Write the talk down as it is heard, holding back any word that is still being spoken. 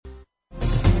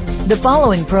The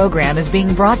following program is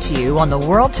being brought to you on the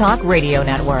World Talk Radio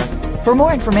Network. For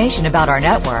more information about our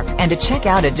network and to check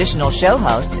out additional show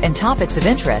hosts and topics of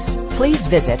interest, please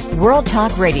visit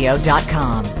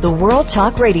worldtalkradio.com. The World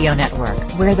Talk Radio Network,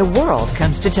 where the world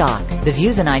comes to talk. The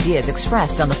views and ideas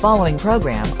expressed on the following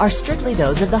program are strictly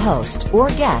those of the host or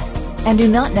guests and do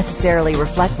not necessarily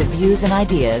reflect the views and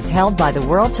ideas held by the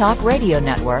World Talk Radio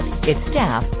Network, its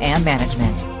staff, and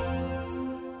management.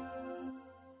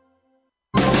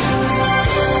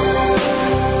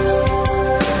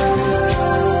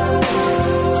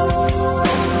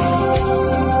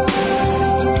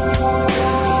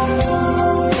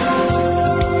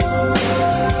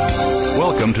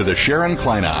 Welcome to the Sharon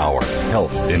Kleyne Hour,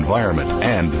 Health, Environment,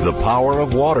 and the Power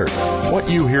of Water. What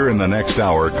you hear in the next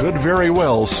hour could very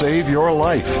well save your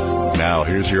life. Now,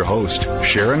 here's your host,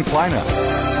 Sharon Kleyne.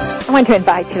 I want to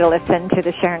invite you to listen to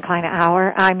the Sharon Kleyne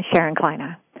Hour. I'm Sharon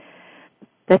Kleyne.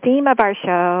 The theme of our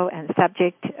show and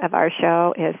subject of our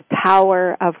show is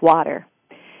Power of Water.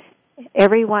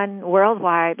 Everyone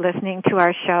worldwide listening to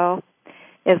our show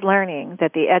is learning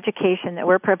that the education that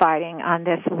we're providing on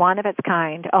this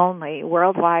one-of-its-kind only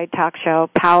worldwide talk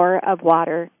show, Power of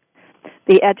Water,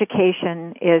 the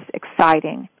education is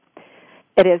exciting.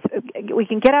 It is. We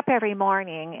can get up every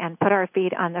morning and put our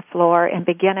feet on the floor and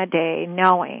begin a day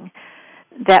knowing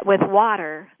that with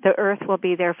water, the earth will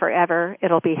be there forever.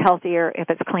 It'll be healthier if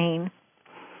it's clean.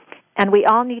 And we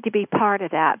all need to be part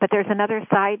of that. But there's another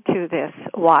side to this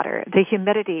water. The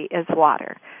humidity is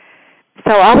water.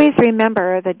 So always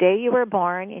remember the day you were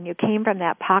born and you came from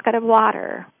that pocket of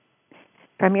water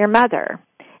from your mother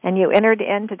and you entered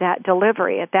into that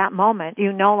delivery. At that moment,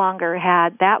 you no longer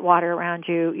had that water around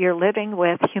you. You're living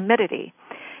with humidity.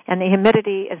 And the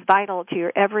humidity is vital to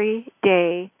your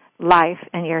everyday life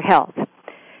and your health.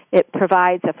 It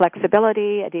provides a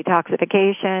flexibility, a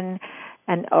detoxification,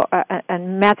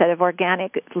 and method of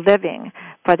organic living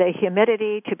for the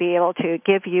humidity to be able to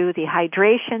give you the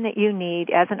hydration that you need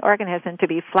as an organism to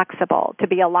be flexible, to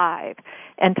be alive,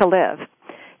 and to live.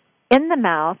 In the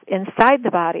mouth, inside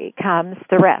the body, comes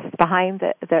the rest, behind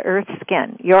the earth's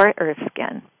skin, your earth's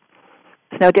skin.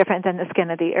 It's no different than the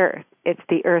skin of the earth. It's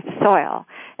the earth's soil.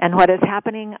 And what is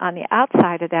happening on the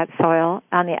outside of that soil,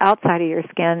 on the outside of your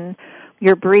skin,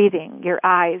 your breathing, your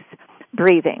eyes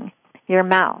breathing, your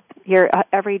mouth, your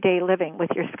everyday living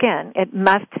with your skin, it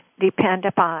must depend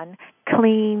upon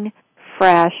clean,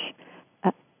 fresh,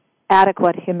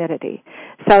 adequate humidity.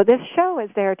 So this show is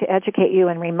there to educate you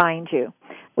and remind you.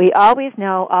 We always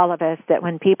know, all of us, that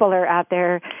when people are out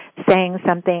there saying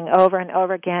something over and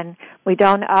over again, we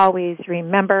don't always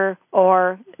remember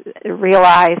or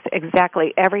realize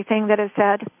exactly everything that is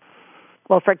said.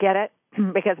 We'll forget it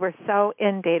because we're so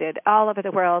inundated all over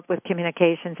the world with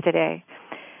communications today.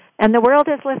 And the world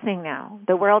is listening now.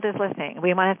 The world is listening.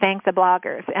 We want to thank the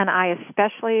bloggers, and I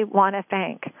especially want to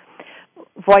thank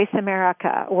Voice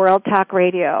America, World Talk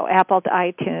Radio, Apple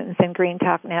iTunes, and Green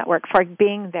Talk Network for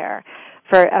being there,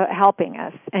 for helping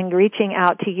us and reaching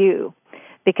out to you,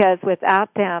 because without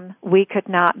them, we could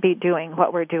not be doing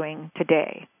what we're doing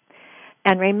today.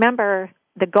 And remember,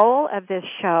 the goal of this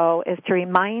show is to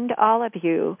remind all of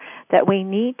you that we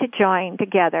need to join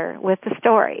together with the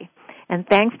story. And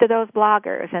thanks to those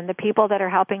bloggers and the people that are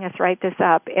helping us write this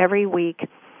up every week,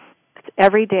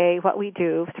 every day, what we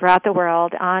do throughout the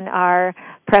world on our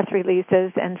press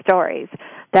releases and stories,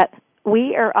 that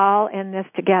we are all in this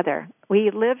together.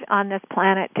 We live on this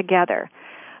planet together.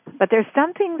 But there's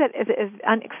something that is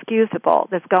inexcusable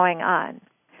that's going on.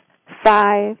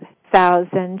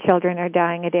 5,000 children are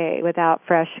dying a day without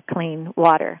fresh, clean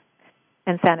water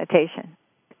and sanitation.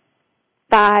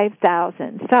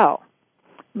 5,000. So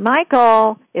my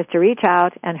goal is to reach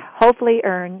out and hopefully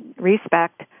earn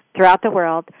respect throughout the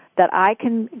world that I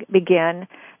can begin,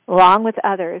 along with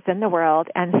others in the world,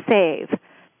 and save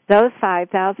those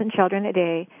 5,000 children a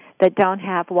day that don't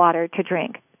have water to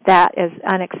drink. That is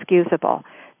inexcusable.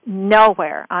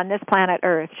 Nowhere on this planet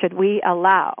Earth should we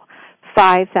allow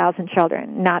 5,000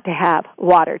 children not to have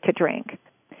water to drink.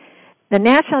 The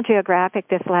National Geographic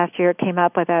this last year came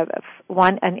up with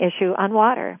an issue on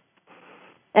water.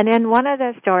 And in one of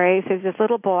the stories, there's this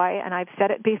little boy, and I've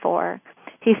said it before,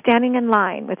 he's standing in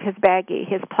line with his baggie,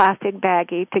 his plastic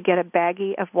baggie, to get a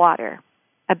baggie of water,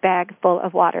 a bag full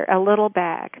of water, a little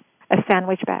bag, a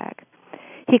sandwich bag.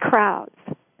 He crowds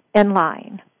in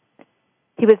line.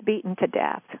 He was beaten to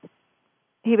death.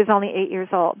 He was only 8 years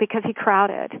old because he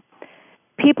crowded.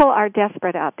 People are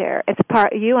desperate out there.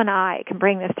 You and I can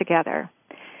bring this together.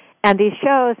 And these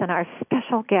shows and our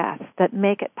special guests that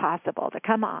make it possible to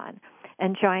come on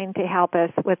and join to help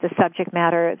us with the subject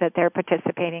matter that they're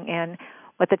participating in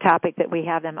with the topic that we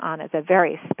have them on as a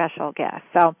very special guest.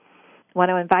 So I want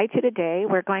to invite you today.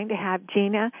 We're going to have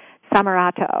Gina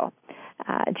Samarato.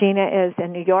 Gina is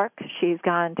in New York. She's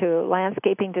gone to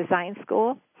landscaping design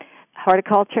school,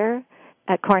 horticulture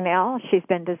at Cornell. She's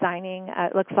been designing,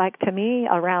 it looks like to me,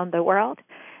 around the world.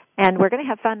 And we're going to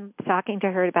have fun talking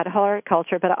to her about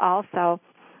horticulture, but also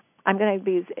I'm going to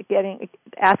be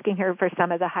asking her for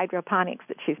some of the hydroponics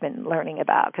that she's been learning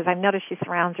about, because I've noticed she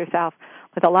surrounds herself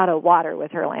with a lot of water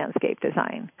with her landscape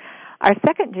design. Our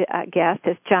second guest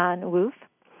is John Woof,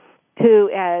 who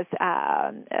is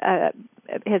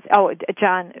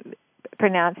John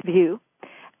pronounced View,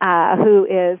 who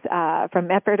is from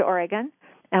Medford, Oregon.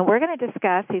 And we're going to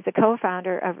discuss, he's a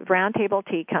co-founder of Roundtable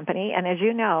Tea Company, and as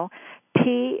you know,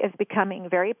 tea is becoming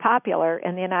very popular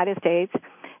in the United States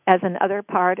as another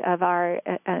part of our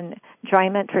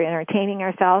enjoyment for entertaining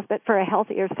ourselves, but for a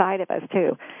healthier side of us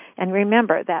too. And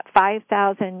remember that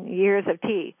 5,000 years of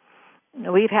tea.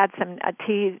 We've had some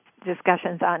tea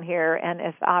discussions on here, and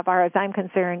as far as I'm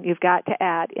concerned, you've got to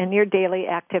add in your daily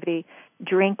activity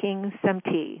drinking some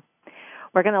tea.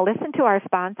 We're going to listen to our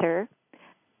sponsor,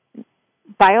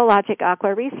 Biologic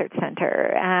Aqua Research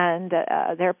Center, and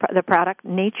the product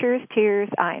Nature's Tears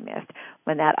Eye Mist.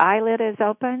 When that eyelid is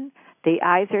open, the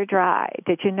eyes are dry.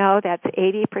 Did you know that's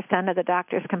 80% of the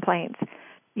doctor's complaints?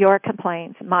 Your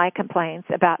complaints, my complaints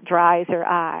about eyes are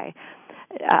dry.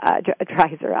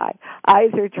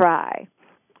 Eyes are dry.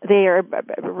 They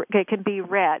can be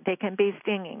red. They can be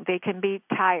stinging. They can be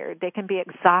tired. They can be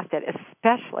exhausted,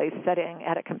 especially sitting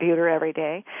at a computer every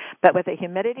day. But with the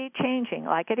humidity changing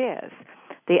like it is,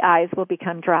 the eyes will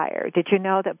become drier. Did you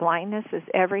know that blindness is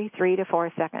every 3 to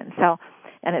 4 seconds?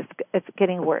 And it's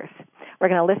getting worse. We're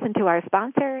going to listen to our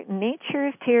sponsor,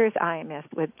 Nature's Tears Eye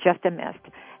Mist with Just a Mist,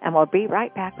 and we'll be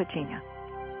right back with Gina.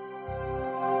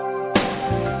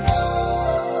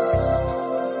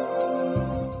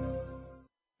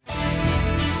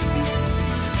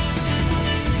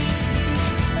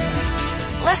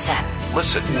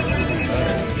 Listen.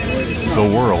 The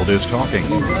world is talking.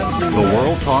 The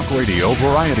World Talk Radio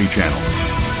Variety Channel.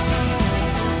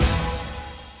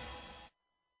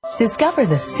 Discover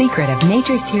the secret of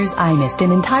Nature's Tears Eye Mist,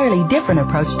 an entirely different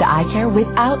approach to eye care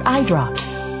without eye drops.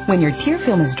 When your tear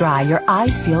film is dry, your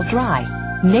eyes feel dry.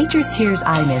 Nature's Tears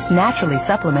Eye Mist naturally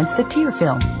supplements the tear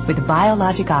film with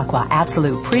Biologic Aqua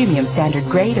Absolute Premium Standard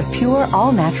Grade of pure,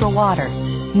 all-natural water.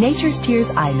 Nature's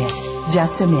Tears Eye Mist,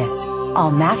 just a mist. All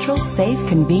natural, safe,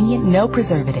 convenient, no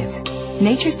preservatives.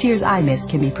 Nature's Tears Eye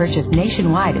Mist can be purchased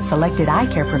nationwide at selected eye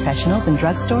care professionals and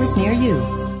drugstores near you.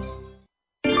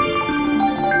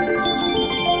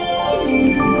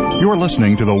 You're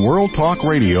listening to the World Talk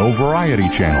Radio Variety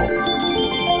Channel.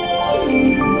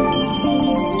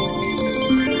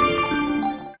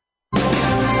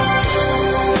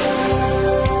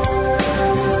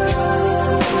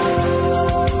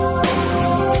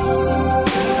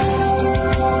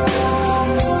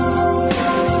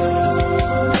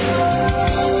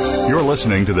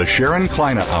 Listening to the Sharon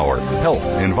Kleina Hour,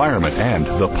 Health, Environment, and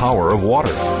the Power of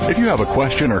Water. If you have a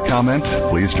question or comment,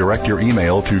 please direct your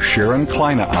email to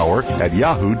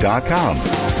SharonKleinaHour@yahoo.com.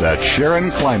 That's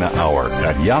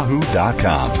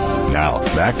SharonKleinaHour@yahoo.com. Now,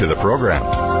 back to the program.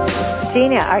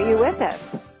 Gina, are you with us?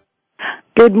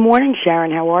 Good morning,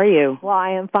 Sharon. How are you? Well,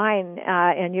 I am fine.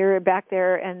 And you're back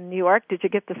there in New York. Did you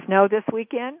get the snow this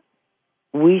weekend?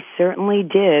 We certainly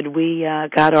did. We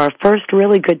got our first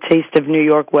really good taste of New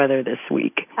York weather this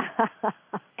week.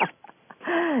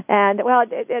 And, well,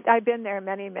 I've been there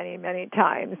many, many, many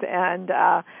times. And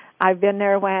I've been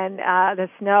there when the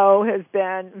snow has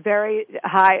been very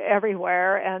high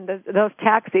everywhere, and those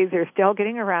taxis are still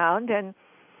getting around. And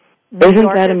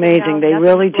isn't that amazing? They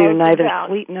really do, neither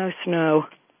sleet nor snow.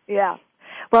 Yeah.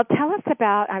 Well, tell us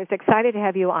about, I was excited to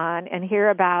have you on and hear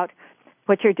about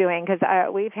what you're doing, because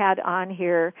we've had on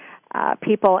here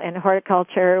people in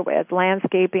horticulture with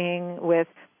landscaping, with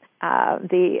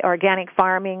the organic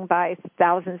farming by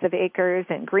thousands of acres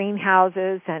and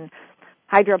greenhouses and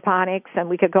hydroponics, and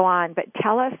we could go on. But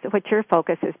tell us what your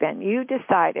focus has been. You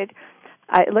decided,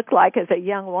 it looked like as a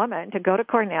young woman, to go to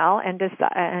Cornell and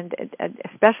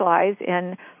specialize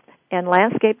in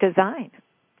landscape design.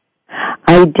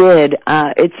 I did.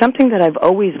 It's something that I've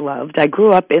always loved. I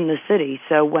grew up in the city,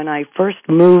 so when I first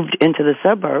moved into the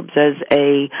suburbs as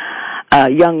a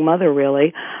young mother,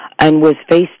 really, and was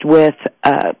faced with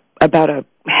about a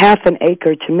half an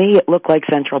acre, to me it looked like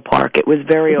Central Park. It was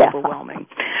very overwhelming.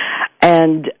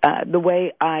 And the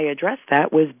way I addressed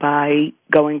that was by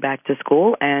going back to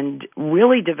school and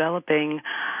really developing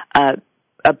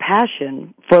a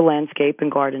passion for landscape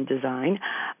and garden design,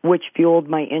 which fueled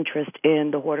my interest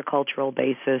in the horticultural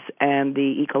basis and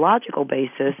the ecological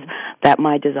basis that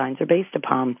my designs are based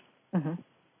upon. Mm-hmm.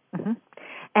 Mm-hmm.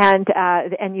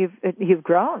 And you've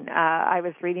grown. I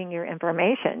was reading your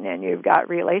information, and you've got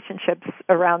relationships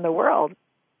around the world.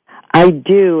 I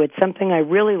do. It's something I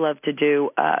really love to do.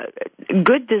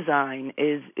 Good design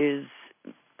is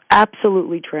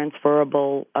absolutely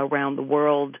transferable around the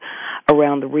world,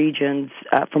 around the regions,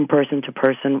 from person to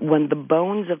person. When the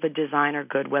bones of a design are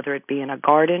good, whether it be in a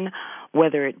garden,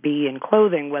 whether it be in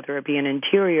clothing, whether it be in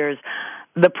interiors,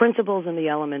 the principles and the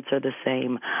elements are the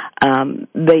same.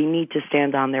 They need to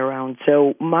stand on their own.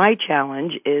 So my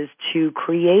challenge is to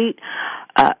create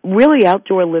really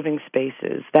outdoor living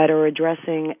spaces that are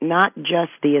addressing not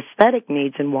just the aesthetic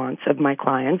needs and wants of my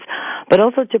clients, but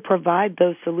also to provide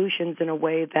those solutions in a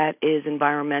way that is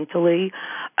environmentally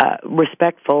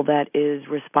respectful, that is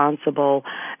responsible,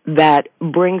 that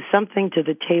brings something to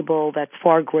the table that's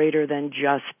far greater than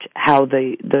just how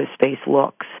the space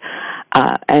looks.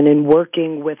 And in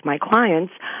working with my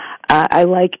clients, I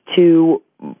like to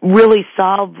really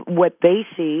solve what they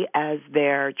see as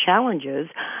their challenges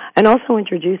and also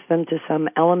introduce them to some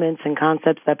elements and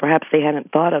concepts that perhaps they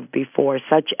hadn't thought of before,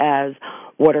 such as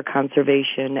water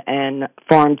conservation and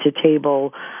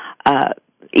farm-to-table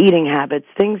eating habits,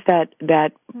 things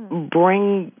that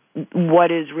bring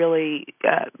what is really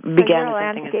began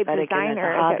as something aesthetic and as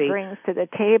a hobby. That brings to the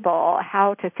table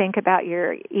how to think about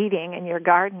your eating and your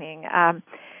gardening.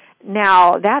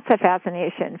 Now, that's a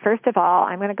fascination. First of all,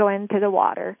 I'm going to go into the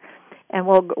water, and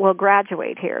we'll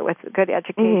graduate here with good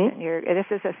education. Mm-hmm. This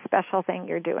is a special thing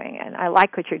you're doing, and I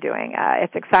like what you're doing.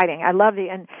 It's exciting. I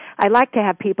like to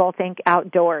have people think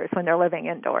outdoors when they're living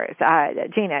indoors.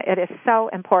 Gina, it is so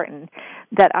important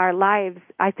that our lives,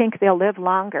 I think they'll live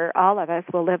longer. All of us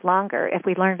will live longer if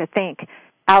we learn to think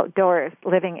outdoors,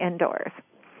 living indoors.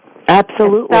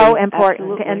 Absolutely. It's so important.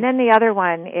 Absolutely. And then the other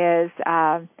one is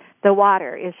the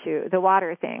water issue. The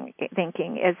water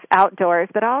thinking is outdoors,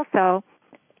 but also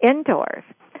indoors.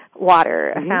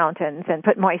 Water fountains and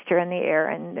put moisture in the air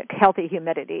and healthy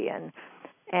humidity and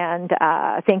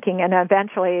thinking. And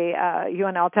eventually, you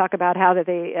and I'll talk about how do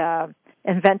they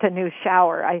invent a new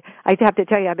shower. I have to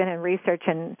tell you, I've been in research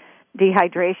and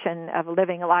dehydration of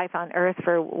living a life on Earth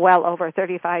for well over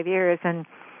 35 years, and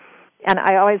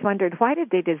I always wondered, why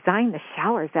did they design the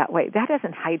showers that way? That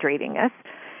isn't hydrating us,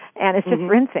 and it's just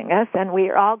rinsing us, and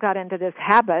we all got into this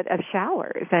habit of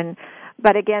showers.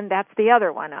 But again, that's the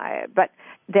other one. But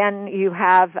then you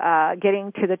have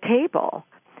getting to the table.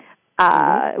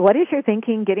 What is your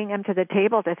thinking getting them to the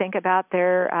table to think about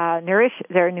their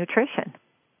nutrition?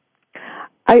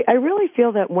 I really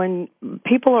feel that when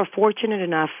people are fortunate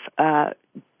enough,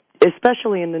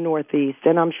 especially in the Northeast,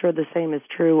 and I'm sure the same is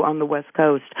true on the West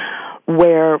Coast,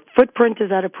 where footprint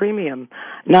is at a premium.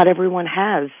 Not everyone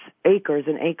has acres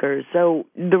and acres. So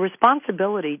the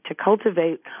responsibility to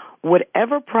cultivate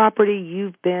whatever property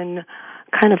you've been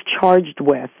kind of charged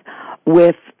with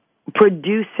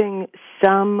producing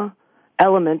some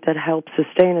element that helps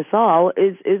sustain us all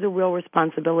is a real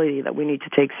responsibility that we need to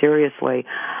take seriously.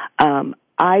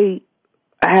 I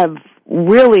have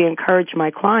really encouraged my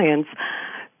clients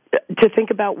to think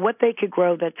about what they could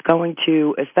grow that's going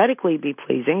to aesthetically be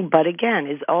pleasing, but again,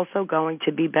 is also going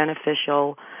to be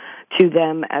beneficial to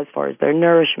them as far as their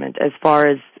nourishment, as far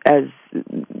as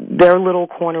their little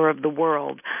corner of the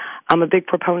world. I'm a big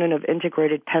proponent of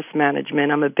integrated pest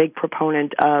management. I'm a big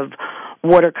proponent of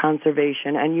water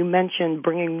conservation. And you mentioned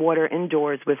bringing water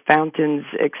indoors with fountains,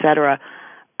 etc.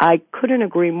 I couldn't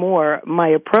agree more. My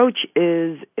approach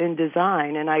is in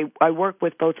design, and I work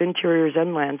with both interiors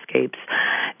and landscapes,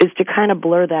 is to kind of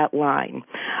blur that line.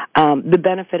 The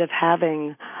benefit of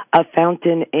having a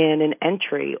fountain in an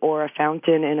entry or a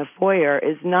fountain in a foyer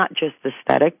is not just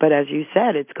aesthetic, but as you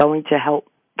said, it's going to help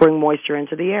bring moisture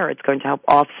into the air. It's going to help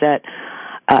offset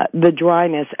the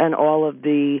dryness and all of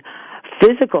the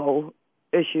physical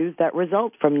issues that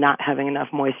result from not having enough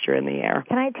moisture in the air.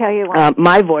 Can I tell you one?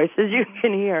 My voice, as you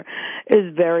can hear,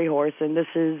 is very hoarse, and this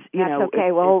is,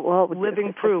 okay.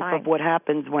 living proof of what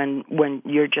happens when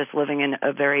you're just living in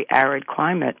a very arid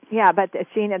climate. Yeah, but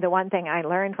Gina, the one thing I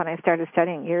learned when I started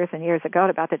studying years and years ago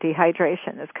about the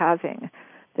dehydration is causing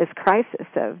this crisis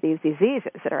of these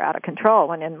diseases that are out of control,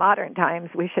 when in modern times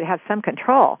we should have some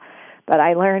control. But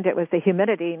I learned it was the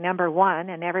humidity, number one,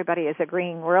 and everybody is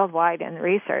agreeing worldwide in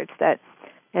research that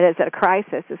it is at a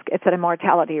crisis. It's at a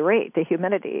mortality rate. The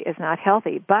humidity is not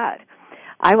healthy. But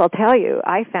I will tell you,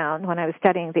 I found when I was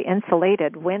studying the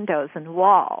insulated windows and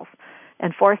walls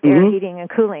and forced air heating and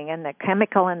cooling and the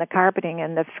chemical in the carpeting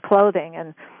and the clothing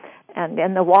and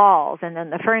in the walls and in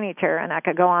the furniture, and I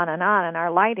could go on, and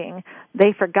our lighting,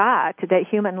 they forgot that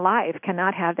human life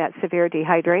cannot have that severe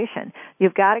dehydration.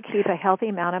 You've got to keep a healthy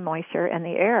amount of moisture in the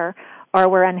air, or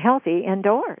we're unhealthy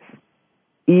indoors.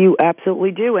 You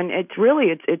absolutely do, and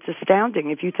it's astounding.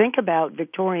 If you think about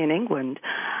Victorian England,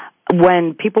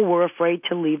 when people were afraid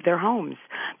to leave their homes,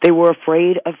 they were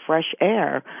afraid of fresh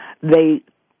air. They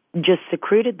just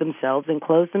secreted themselves and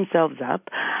closed themselves up.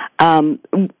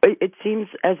 It seems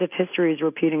as if history is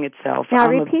repeating itself. Now,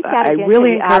 repeat that again. I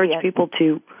really encourage people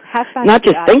to not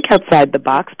just think outside the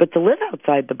box, but to live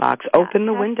outside the box. Open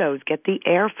the windows, get the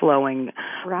air flowing,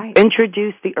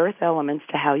 introduce the earth elements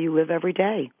to how you live every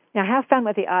day. Now, have fun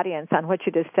with the audience on what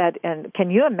you just said. And can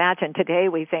you imagine today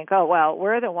we think, oh, well,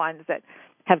 we're the ones that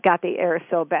have got the air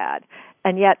so bad,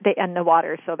 and yet and the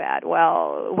water so bad.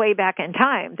 Well, way back in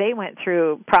time, they went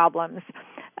through problems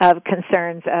of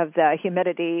concerns of the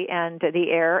humidity and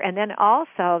the air, and then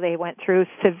also they went through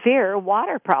severe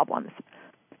water problems.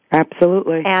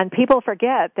 Absolutely. And people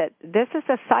forget that this is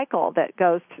a cycle that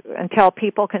goes until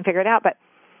people can figure it out. But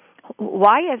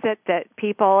why is it that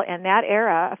people in that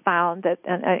era found that,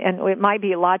 and it might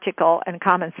be logical and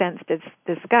common sense to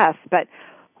discuss, but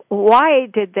why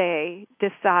did they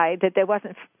decide that it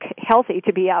wasn't healthy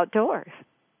to be outdoors?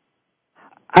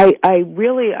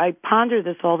 I ponder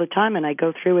this all the time, and I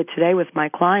go through it today with my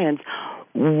clients,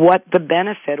 what the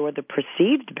benefit, or the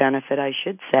perceived benefit, I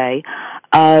should say,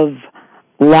 of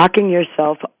locking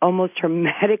yourself, almost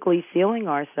hermetically sealing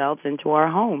ourselves into our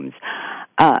homes.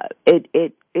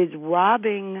 It is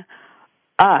robbing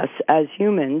us as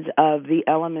humans of the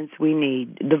elements we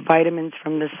need, the vitamins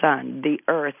from the sun, the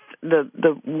earth,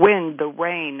 the wind, the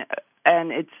rain,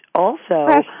 and it's also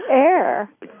fresh air.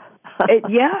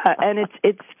 And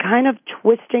it's kind of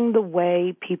twisting the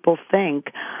way people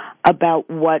think about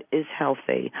what is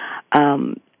healthy.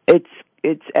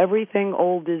 It's everything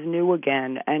old is new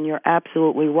again, and you're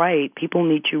absolutely right. People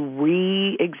need to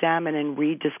re-examine and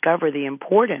rediscover the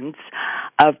importance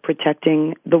of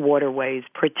protecting the waterways,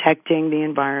 protecting the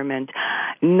environment,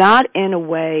 not in a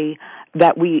way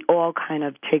that we all kind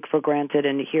of take for granted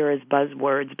and hear as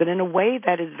buzzwords, but in a way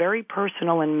that is very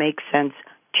personal and makes sense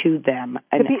to them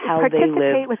and how they live.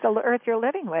 Participate with the earth you're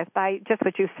living with by just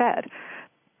what you said.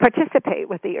 Participate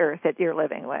with the earth that you're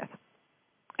living with.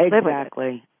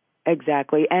 Exactly.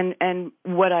 Exactly. And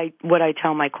what I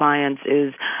tell my clients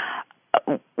is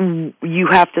you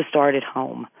have to start at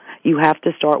home. You have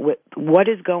to start with what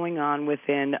is going on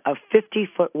within a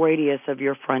 50-foot radius of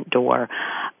your front door.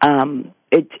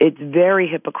 It's very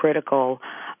hypocritical,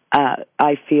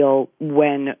 I feel,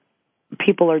 when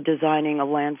people are designing a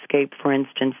landscape, for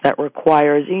instance, that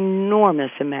requires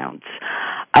enormous amounts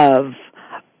of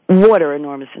water,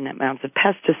 enormous amounts of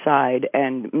pesticide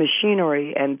and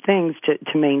machinery and things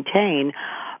to maintain,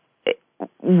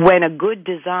 when a good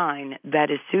design that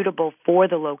is suitable for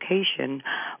the location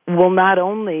will not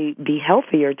only be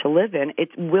healthier to live in, it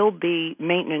will be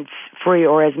maintenance-free,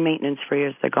 or as maintenance-free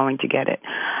as they're going to get it,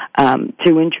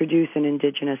 to introduce an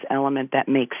indigenous element that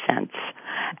makes sense.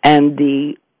 And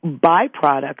the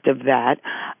byproduct of that,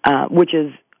 which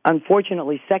is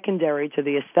unfortunately secondary to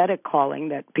the aesthetic calling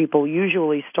that people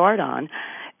usually start on,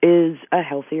 is a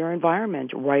healthier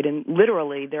environment right in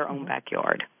literally their own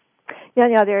backyard.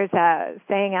 Yeah, there's a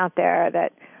saying out there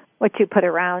that what you put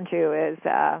around you is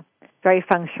very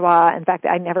feng shui. In fact,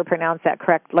 I never pronounced that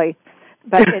correctly,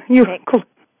 but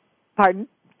pardon?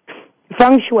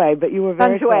 Feng shui, but you were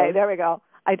very feng shui. Close. There we go.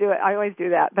 I do it. I always do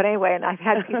that. But anyway, and I've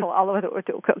had people all over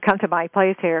come to my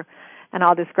place here, and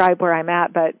I'll describe where I'm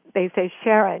at, but they say,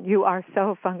 Sharon, you are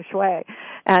so feng shui.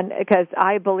 And because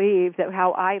I believe that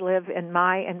how I live in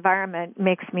my environment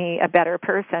makes me a better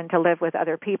person to live with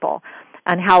other people,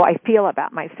 and how I feel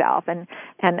about myself. And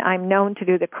I'm known to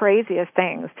do the craziest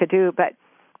things to do, but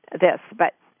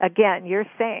again, you're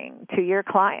saying to your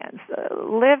clients,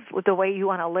 live the way you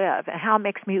want to live, and how it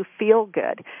makes you feel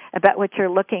good about what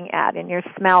you're looking at, and you're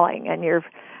smelling, and you're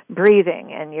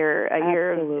breathing, and your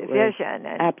vision.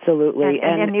 Absolutely.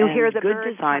 And you hear the good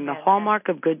birds design, the hallmark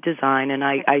of good design, and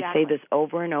I say this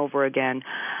over and over again,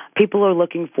 people are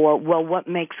looking for, well, what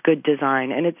makes good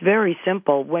design? And it's very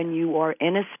simple. When you are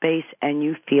in a space and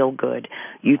you feel good,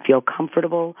 you feel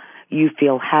comfortable, you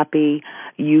feel happy,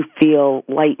 you feel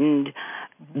lightened,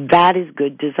 that is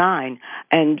good design.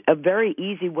 And a very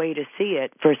easy way to see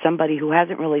it for somebody who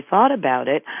hasn't really thought about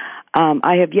it,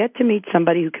 I have yet to meet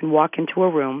somebody who can walk into a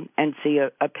room and see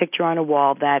a picture on a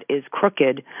wall that is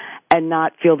crooked and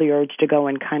not feel the urge to go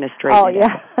and kind of straighten it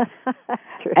out.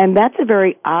 And that's a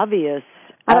very obvious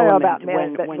I don't know about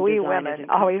men, but we women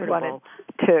always wanted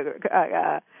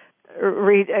to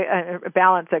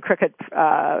balance a crooked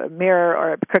mirror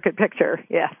or a crooked picture.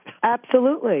 Yes.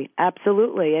 Absolutely.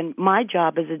 And my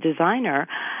job as a designer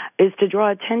is to draw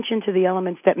attention to the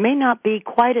elements that may not be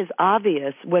quite as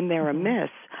obvious when they're amiss,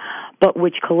 but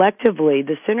which collectively,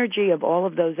 the synergy of all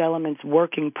of those elements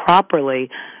working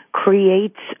properly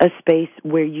creates a space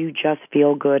where you just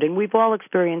feel good. And we've all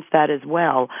experienced that as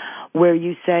well, where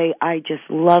you say, I just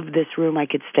love this room, I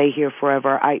could stay here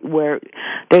forever. Where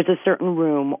there's a certain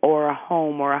room or a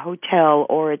home or a hotel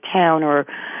or a town or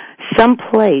some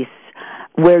place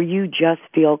where you just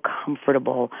feel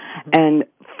comfortable. And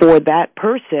for that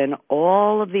person,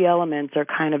 all of the elements are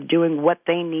kind of doing what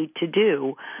they need to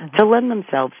do to lend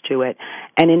themselves to it.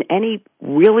 And in any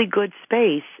really good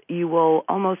space, you will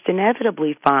almost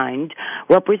inevitably find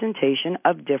representation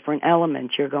of different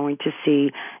elements. You're going to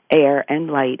see air and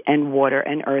light and water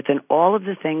and earth and all of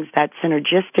the things that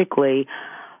synergistically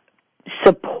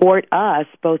support us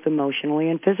both emotionally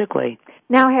and physically.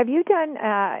 Now, have you done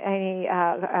any,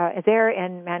 there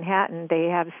in Manhattan, they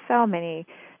have so many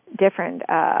different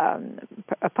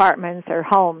apartments or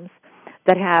homes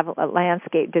that have a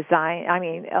landscape design. I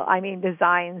mean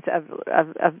designs of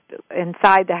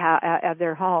inside of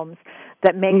their homes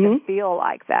that make them feel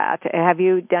like that. Have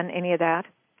you done any of that?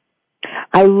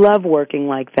 I love working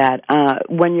like that.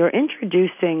 When you're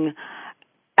introducing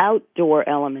outdoor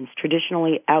elements,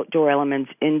 traditionally outdoor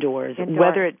elements indoors,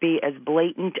 whether it be as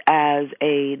blatant as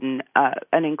an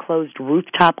enclosed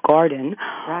rooftop garden,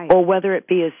 or whether it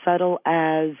be as subtle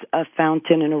as a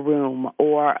fountain in a room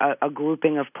or a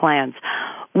grouping of plants,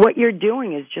 what you're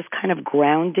doing is just kind of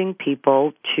grounding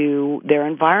people to their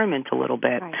environment a little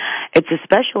bit. Right. It's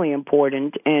especially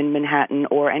important in Manhattan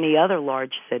or any other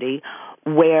large city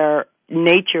where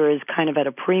nature is kind of at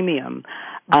a premium.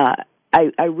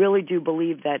 I really do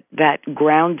believe that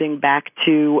grounding back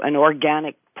to an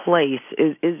organic place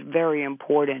is very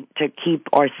important to keep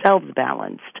ourselves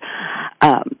balanced.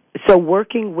 So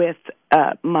working with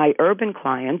my urban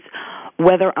clients,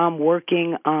 whether I'm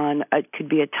working on, it could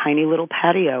be a tiny little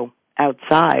patio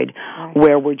outside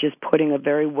where we're just putting a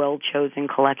very well-chosen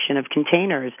collection of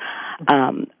containers,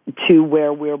 to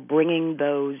where we're bringing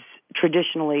those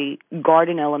traditionally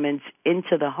garden elements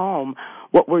into the home,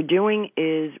 what we're doing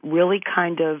is really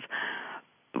kind of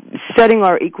setting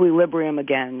our equilibrium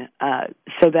again,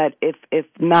 so that if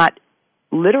not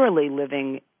literally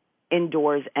living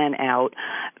indoors and out,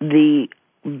 the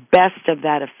best of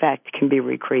that effect can be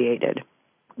recreated.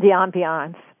 The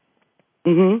ambiance,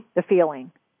 the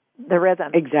feeling, the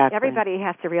rhythm. Exactly. Everybody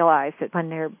has to realize that when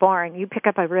they're born, you pick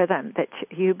up a rhythm that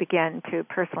you begin to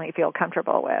personally feel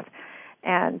comfortable with.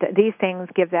 And these things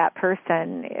give that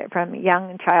person from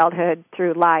young childhood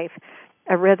through life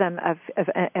a rhythm of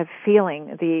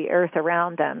feeling the earth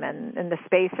around them and the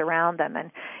space around them. And,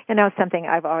 you know, something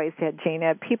I've always said,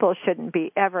 Gina, people shouldn't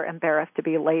be ever embarrassed to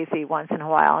be lazy once in a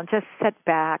while and just sit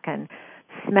back and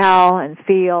smell and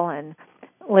feel and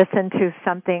listen to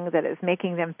something that is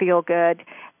making them feel good,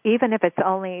 even if it's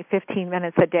only 15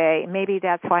 minutes a day. Maybe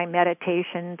that's why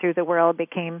meditation through the world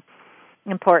became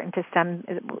important to some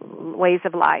ways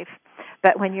of life.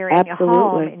 But when you're in your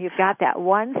home and you've got that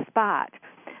one spot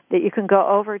that you can go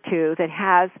over to that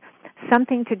has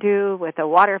something to do with a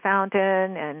water fountain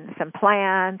and some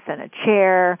plants and a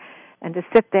chair, and to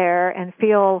sit there and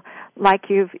feel like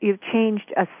you've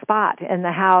changed a spot in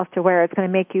the house to where it's going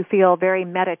to make you feel very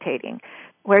meditating,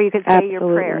 where you could say your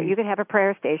prayer. You could have a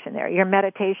prayer station there, your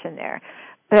meditation there.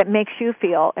 But it makes you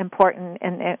feel important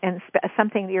and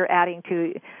something that you're adding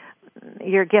to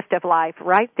your gift of life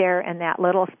right there in that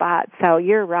little spot. So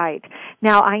you're right.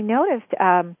 Now, I noticed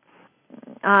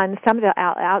on some of the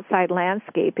outside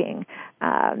landscaping,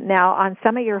 now on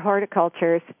some of your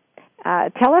horticultures,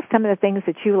 tell us some of the things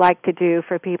that you like to do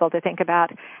for people to think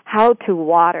about how to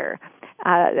water.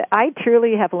 I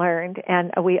truly have learned,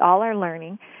 and we all are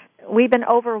learning, we've been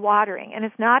overwatering, and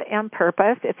it's not on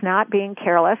purpose. It's not being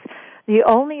careless. You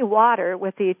only water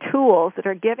with the tools that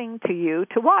are given to you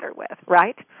to water with,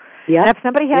 right? Yeah. If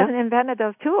somebody hasn't invented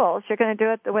those tools, you're going to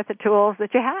do it with the tools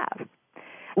that you have.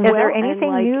 Is there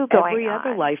anything new going on? Every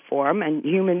other life form, and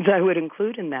humans I would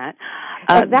include in that.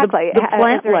 Exactly. The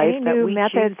plant is there life any that new we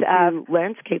methods choose of to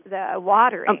landscape the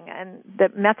watering and the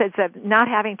methods of not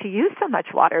having to use so much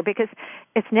water, because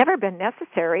it's never been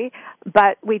necessary,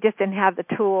 but we just didn't have the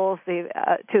tools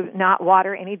to not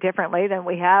water any differently than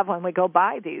we have when we go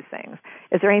buy these things.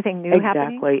 Is there anything new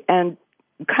happening? Exactly. And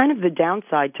kind of the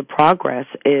downside to progress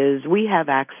is we have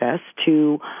access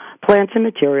to plants and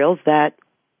materials that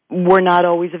were not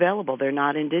always available. They're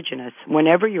not indigenous.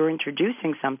 Whenever you're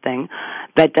introducing something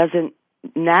that doesn't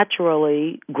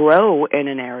naturally grow in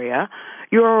an area,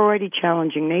 you're already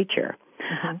challenging nature.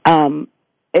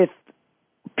 If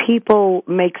people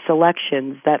make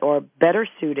selections that are better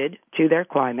suited to their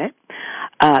climate,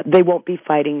 they won't be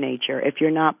fighting nature. If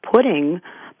you're not putting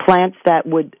plants that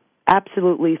would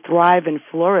absolutely thrive and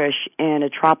flourish in a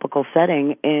tropical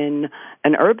setting in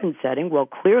an urban setting, well,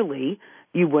 clearly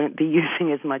you wouldn't be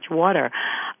using as much water.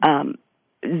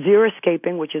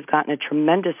 Xeriscaping, which has gotten a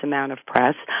tremendous amount of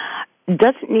press,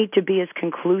 doesn't need to be as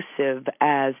conclusive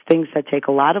as things that take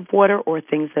a lot of water or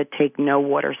things that take no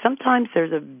water. Sometimes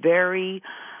there's a very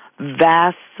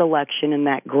vast selection in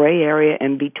that gray area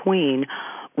in between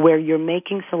where you're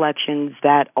making selections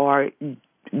that are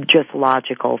just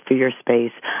logical for your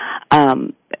space.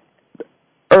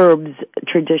 Herbs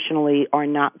traditionally are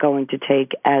not going to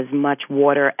take as much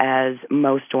water as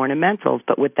most ornamentals,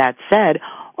 but with that said,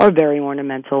 are very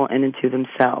ornamental and into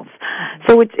themselves.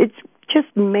 So it's just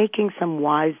making some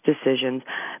wise decisions.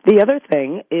 The other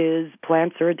thing is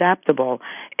plants are adaptable.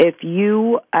 If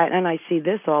you, and I see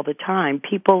this all the time,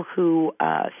 people who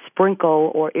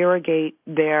sprinkle or irrigate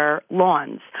their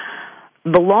lawns,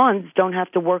 the lawns don't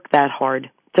have to work that hard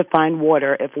to find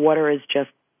water if water is just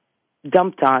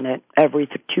dumped on it every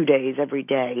 2 days, every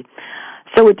day.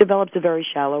 So it develops a very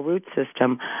shallow root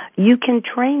system. You can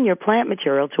train your plant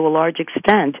material to a large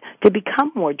extent to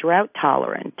become more drought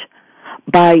tolerant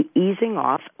by easing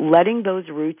off, letting those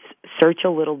roots search a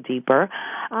little deeper,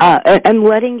 and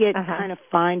letting it kind of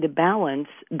find a balance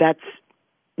that's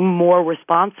more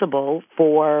responsible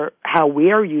for how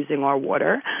we are using our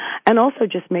water, and also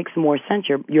just makes more sense.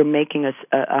 You're making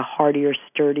a hardier,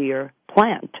 sturdier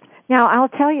plant. Now, I'll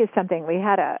tell you something. We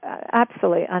had a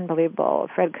absolutely unbelievable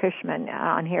Fred Cushman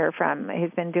on here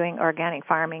he's been doing organic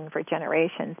farming for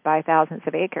generations by thousands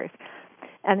of acres.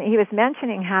 And he was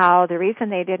mentioning how the reason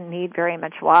they didn't need very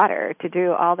much water to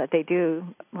do all that they do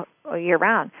year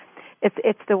round,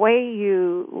 it's the way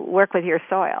you work with your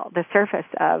soil, the surface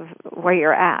of where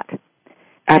you're at.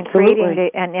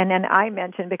 Absolutely. And then I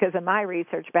mentioned, because of my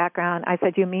research background, I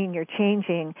said, you mean you're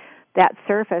changing that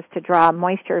surface to draw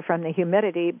moisture from the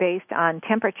humidity based on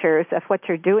temperatures of what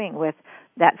you're doing with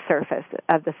that surface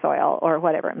of the soil or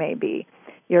whatever it may be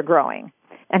you're growing.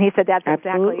 And he said that's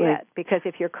exactly it, because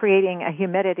if you're creating a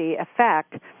humidity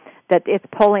effect, that it's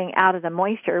pulling out of the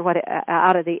moisture,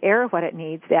 out of the air what it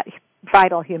needs, that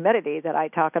vital humidity that I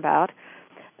talk about,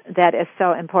 that is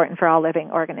so important for all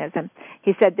living organisms.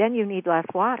 He said then you need less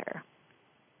water.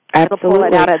 Absolutely. It'll pull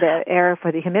it out of the air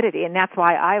for the humidity, and that's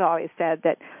why I've always said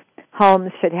that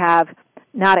homes should have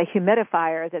not a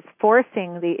humidifier that's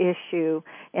forcing the issue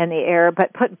in the air,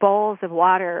 but put bowls of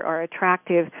water or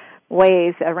attractive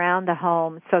ways around the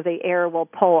home so the air will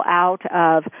pull out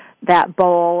of that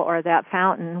bowl or that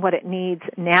fountain what it needs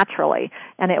naturally.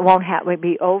 And it won't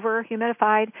be over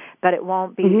humidified, but it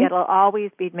won't be, it'll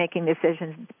always be making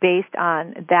decisions based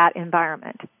on that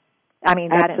environment.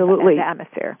 Absolutely. The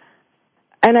atmosphere.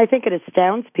 And I think it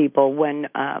astounds people when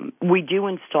we do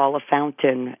install a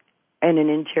fountain in an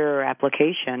interior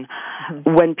application,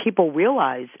 when people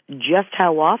realize just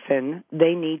how often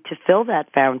they need to fill that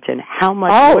fountain, how much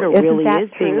water really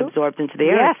is being absorbed into the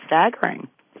air. Yes. It's staggering.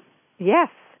 Yes.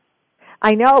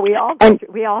 I know. We all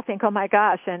think, oh my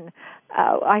gosh, and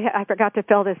I forgot to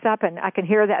fill this up, and I can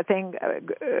hear that thing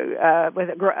with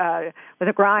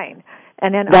a grind.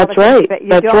 And then that's right. But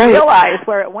you don't realize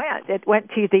where it went. It went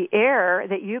to the air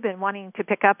that you've been wanting to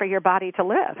pick up for your body to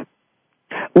live.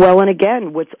 Well, and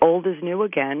again, what's old is new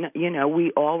again. You know,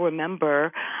 we all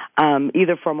remember,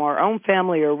 either from our own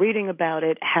family or reading about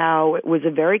it, how it was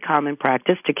a very common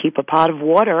practice to keep a pot of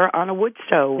water on a wood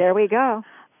stove. There we go.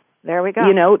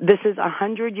 You know, this is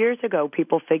 100 years ago.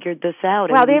 People figured this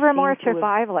out. Well, they were more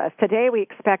survivalists. Today we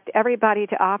expect everybody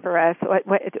to offer us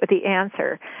the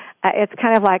answer. It's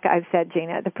kind of like I've said,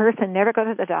 Gina, the person never goes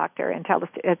to the doctor until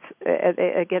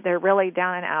they're really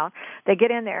down and out. They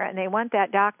get in there and they want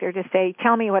that doctor to say,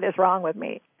 tell me what is wrong with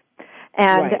me.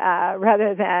 And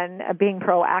rather than being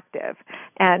proactive,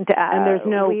 and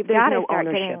we've got to start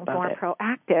getting more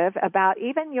proactive about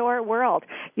even your world.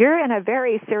 You're in a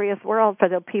very serious world for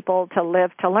the people to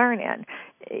live to learn in.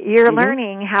 You're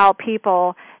learning how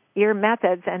people, your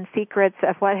methods and secrets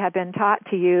of what have been taught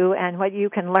to you, and what you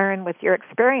can learn with your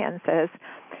experiences,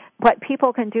 what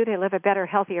people can do to live a better,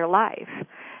 healthier life.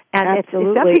 And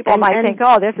some people might think,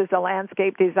 oh, this is a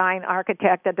landscape design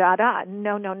architect,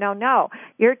 No.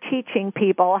 You're teaching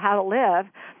people how to live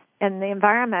in the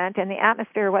environment and the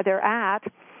atmosphere where they're at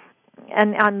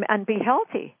and be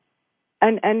healthy.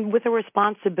 And with a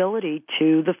responsibility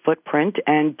to the footprint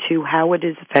and to how it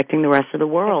is affecting the rest of the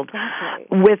world.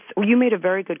 Exactly. You made a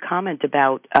very good comment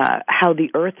about how the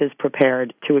earth is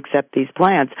prepared to accept these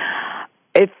plants.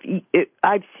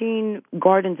 I've seen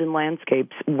gardens and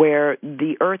landscapes where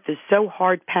the earth is so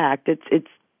hard packed, it's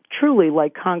truly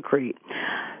like concrete.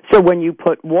 So when you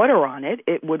put water on it,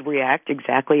 it would react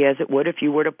exactly as it would if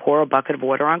you were to pour a bucket of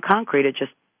water on concrete. It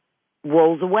just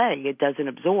rolls away. It doesn't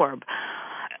absorb.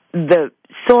 The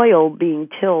soil being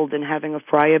tilled and having a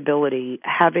friability,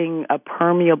 having a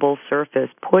permeable surface,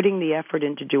 putting the effort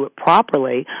in to do it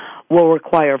properly will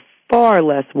require far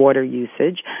less water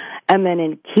usage. And then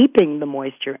in keeping the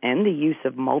moisture in, the use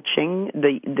of mulching,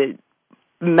 the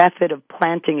method of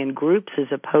planting in groups as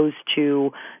opposed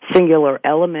to singular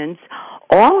elements,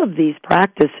 all of these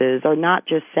practices are not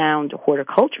just sound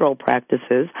horticultural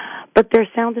practices, but they're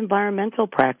sound environmental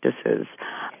practices.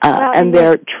 And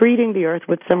they're treating the earth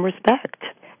with some respect.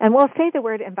 And we'll say the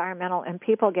word environmental, and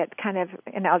people get kind of,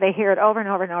 they hear it over and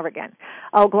over and over again.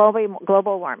 Oh,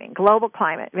 global warming, global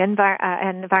climate,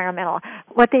 environmental.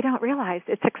 What they don't realize,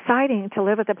 it's exciting to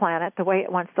live with the planet the way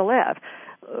it wants to live.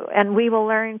 And we will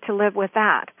learn to live with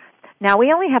that. Now,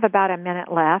 we only have about a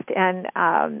minute left, and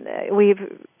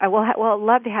we'll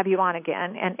love to have you on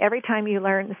again. And every time you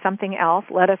learn something else,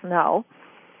 let us know.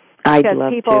 I'd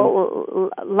love to. Because people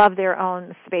love their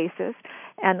own spaces,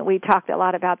 and we talked a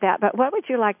lot about that. But what would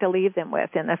you like to leave them with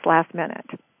in this last minute?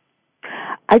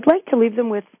 I'd like to leave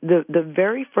them with the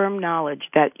very firm knowledge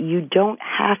that you don't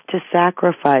have to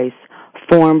sacrifice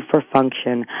form for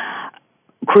function.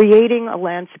 Creating a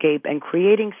landscape and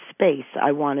creating space,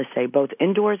 I want to say, both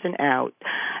indoors and out,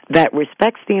 that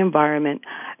respects the environment,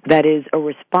 that is a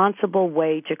responsible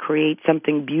way to create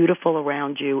something beautiful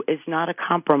around you, is not a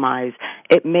compromise.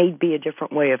 It may be a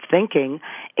different way of thinking.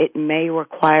 It may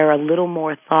require a little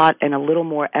more thought and a little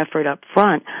more effort up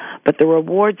front, but the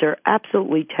rewards are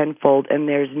absolutely tenfold, and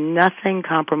there's nothing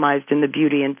compromised in the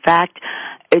beauty. In fact,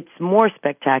 it's more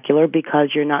spectacular because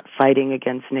you're not fighting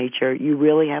against nature. You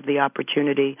really have the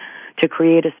opportunity to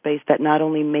create a space that not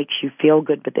only makes you feel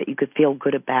good, but that you could feel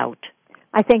good about.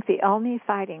 I think the only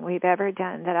fighting we've ever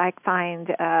done that I find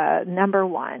number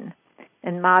one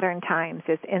in modern times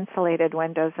is insulated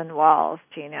windows and walls,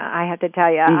 Gina. I have to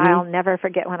tell you, I'll never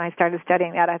forget when I started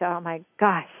studying that. I thought, oh, my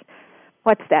gosh,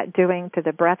 what's that doing to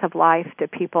the breath of life, to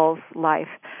people's life?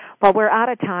 Well, we're out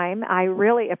of time. I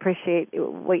really appreciate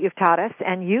what you've taught us,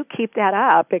 and you keep that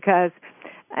up because,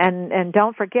 and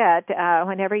don't forget,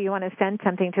 whenever you want to send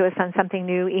something to us on something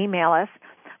new, email us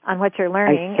on what you're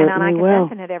learning, and I can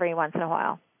mention it every once in a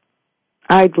while.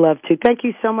 I'd love to. Thank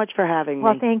you so much for having me.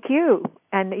 Well, thank you,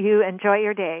 and you enjoy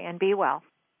your day, and be well.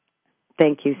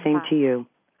 Thank you. Same to you.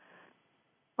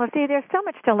 Well, see, there's so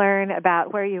much to learn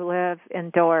about where you live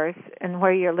indoors and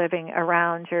where you're living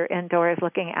around your indoors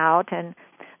looking out, and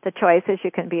the choices. You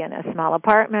can be in a small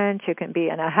apartment, you can be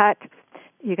in a hut,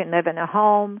 you can live in a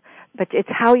home, but it's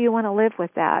how you want to live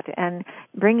with that, and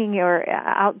bringing your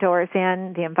outdoors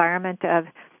in, the environment of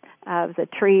the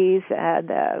trees,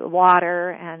 the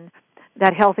water, and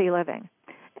that healthy living.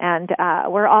 And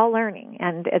we're all learning,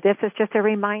 and this is just a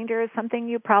reminder of something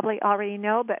you probably already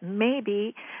know, but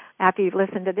maybe after you've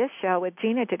listened to this show with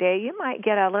Gina today, you might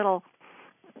get a little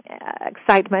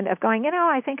excitement of going,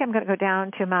 I think I'm going to go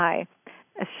down to my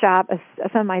shop,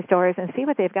 some of my stores, and see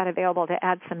what they've got available to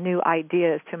add some new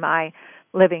ideas to my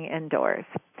living indoors.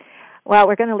 Well,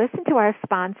 we're going to listen to our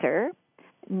sponsor,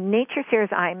 Nature's Tears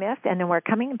Eye Mist, and then we're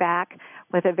coming back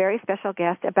with a very special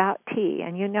guest about tea.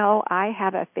 And I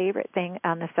have a favorite thing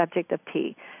on the subject of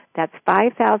tea. That's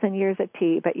 5,000 years of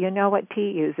tea, but you know what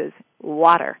tea uses?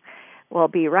 Water. We'll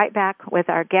be right back with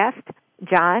our guest,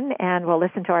 John, and we'll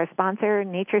listen to our sponsor,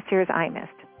 Nature's Tears Eye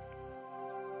Mist.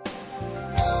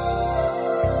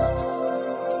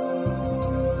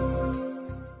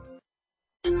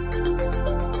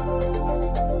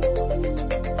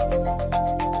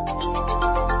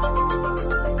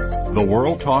 The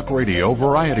World Talk Radio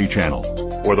Variety Channel,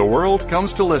 where the world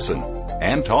comes to listen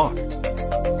and talk.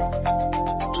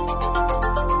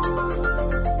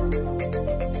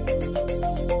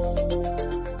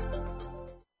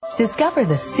 Discover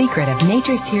the secret of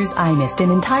Nature's Tears Eye Mist, an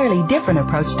entirely different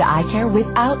approach to eye care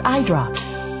without eye drops.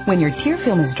 When your tear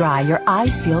film is dry, your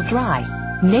eyes feel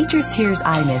dry. Nature's Tears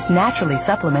Eye Mist naturally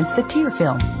supplements the tear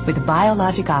film with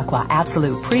Biologic Aqua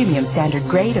Absolute Premium Standard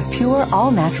Grade of pure,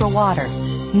 all-natural water.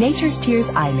 Nature's Tears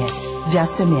Eye Mist,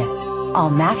 just a mist. All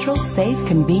natural, safe,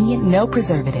 convenient, no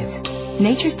preservatives.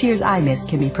 Nature's Tears Eye Mist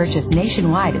can be purchased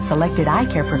nationwide at selected eye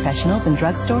care professionals and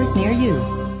drugstores near you.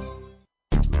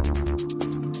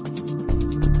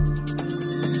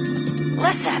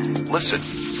 Listen.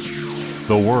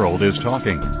 The world is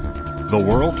talking. The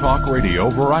World Talk Radio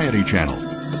Variety Channel.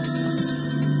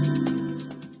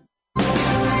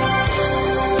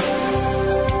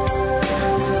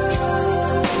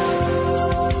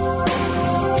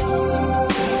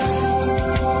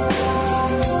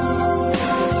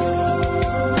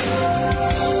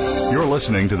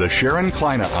 listening to the Sharon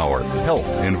Kleina Hour,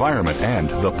 Health, Environment, and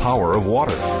the Power of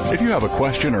Water. If you have a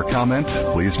question or comment,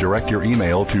 please direct your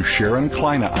email to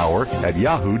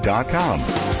SharonKleinaHour@yahoo.com.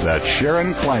 That's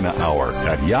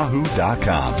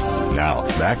SharonKleinaHour@yahoo.com. Now,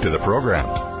 back to the program.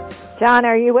 John,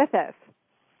 are you with us?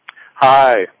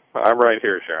 Hi, I'm right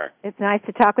here, Sharon. It's nice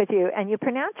to talk with you. And you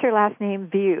pronounce your last name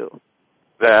View.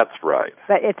 That's right.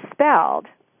 But it's spelled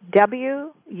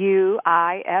W-U-I-F-F.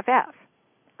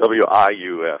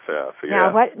 W-I-U-F-F, yeah.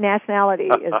 Now, what nationality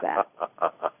is that?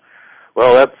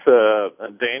 Well, that's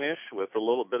Danish with a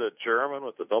little bit of German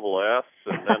with the double S,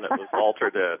 and then it was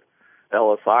altered at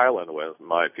Ellis Island when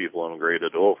my people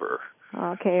immigrated over.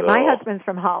 Okay, so, my husband's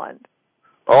from Holland.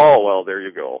 Oh, well, there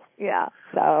you go. Yeah,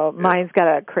 so mine is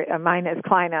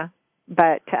Kleina,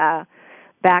 but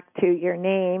back to your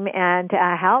name, and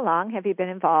how long have you been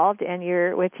involved in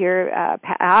with your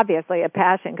obviously a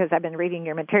passion, because I've been reading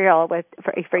your material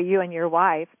for you and your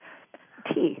wife,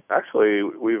 tea? Actually,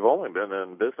 we've only been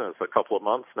in business a couple of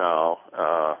months now.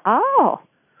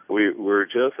 We're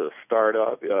just a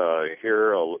startup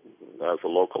here as a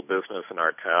local business in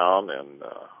our town, and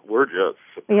we're just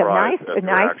surprised at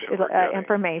nice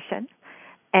information.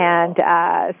 And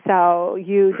so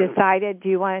you decided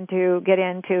you wanted to get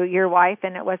into, your wife,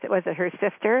 and was it her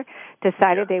sister,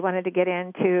 decided they wanted to get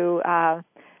into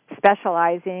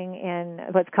specializing in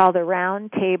what's called a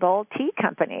Round Table Tea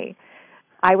Company.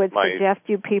 I would suggest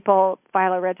you people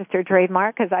file a registered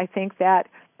trademark, because I think that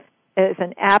is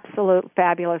an absolute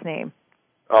fabulous name.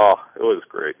 Oh, it was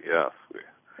great, yes.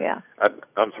 Yeah.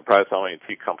 I'm surprised how many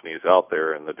tea companies out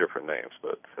there and the different names,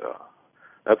 but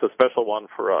that's a special one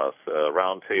for us,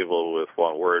 round table with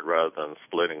one word rather than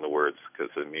splitting the words, because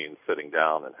it means sitting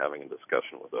down and having a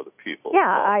discussion with other people. Yeah,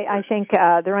 I think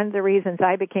one of the reasons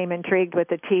I became intrigued with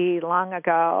the tea long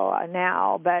ago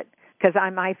now, but because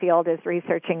my field is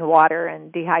researching water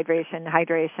and dehydration,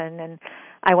 hydration, and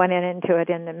I went into it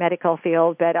in the medical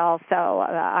field, but also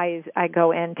I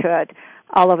go into it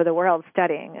all over the world,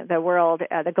 studying the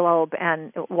globe,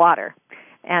 and water,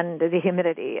 and the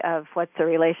humidity of what's the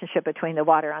relationship between the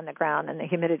water on the ground and the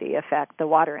humidity effect, the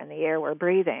water in the air we're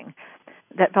breathing.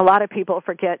 That a lot of people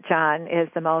forget, John, is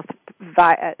the most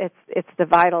it's the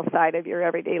vital side of your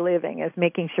everyday living, is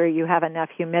making sure you have enough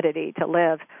humidity to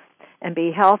live and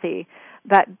be healthy.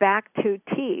 But back to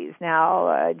teas.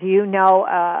 Now, do you know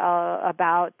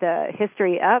about the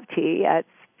history of tea?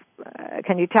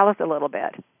 Can you tell us a little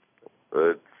bit?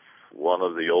 It's one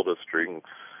of the oldest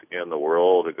drinks in the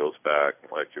world. It goes back,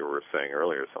 like you were saying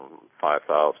earlier, some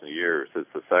 5,000 years.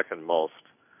 It's the second most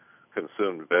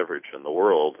consumed beverage in the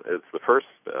world. It's the first,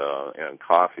 and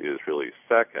coffee is really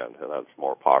second, and that's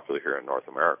more popular here in North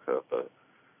America. But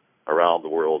around the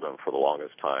world and for the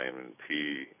longest time,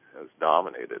 tea has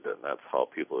dominated, and that's how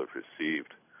people have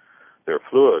received their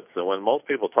fluids. And when most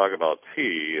people talk about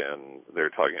tea, and they're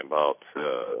talking about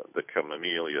the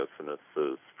Camellia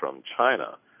sinensis from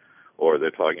China, or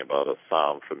they're talking about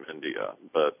Assam from India,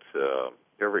 but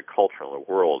every culture in the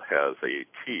world has a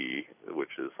tea,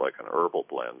 which is like an herbal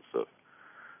blend of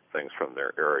things from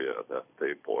their area that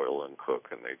they boil and cook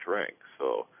and they drink.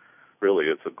 So really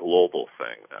it's a global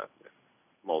thing that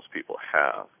most people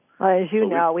have. Well, as you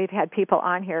know, we've had people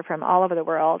on here from all over the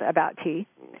world about tea,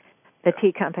 the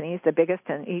tea companies, the biggest,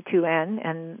 and E2N,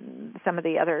 and some of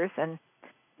the others, and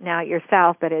now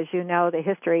yourself. But as you know, the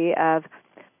history of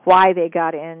why they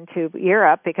got into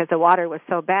Europe, because the water was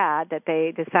so bad that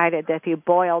they decided that if you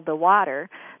boiled the water,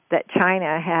 that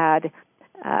China had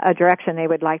a direction they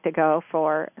would like to go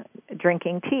for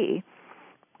drinking tea.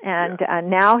 And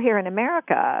now here in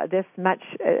America, this much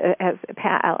has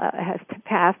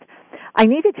passed. I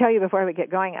need to tell you before we get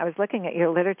going, I was looking at your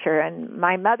literature, and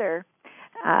my mother,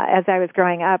 as I was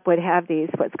growing up, would have these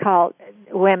what's called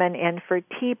women in for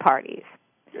tea parties.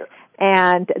 Yes.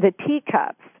 And the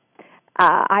teacups,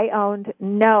 I owned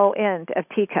no end of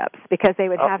teacups, because they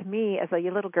would have me as a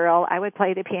little girl. I would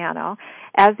play the piano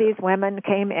as these women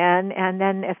came in, and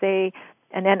then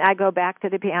I go back to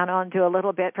the piano and do a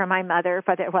little bit for my mother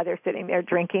while they're sitting there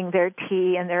drinking their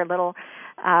tea and their little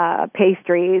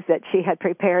pastries that she had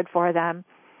prepared for them,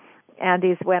 and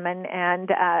these women. And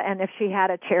if she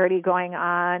had a charity going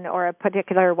on, or a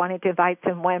particular wanted to invite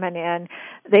some women in,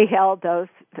 they held those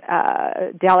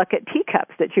delicate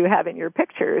teacups that you have in your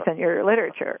pictures and your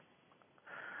literature.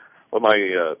 Well,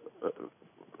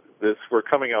 we're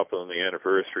coming up on the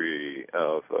anniversary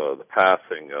of the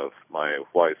passing of my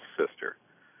wife's sister,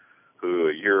 who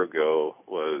a year ago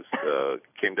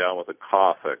came down with a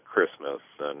cough at Christmas,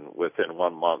 and within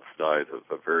 1 month died of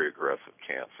a very aggressive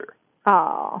cancer.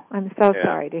 Oh, I'm so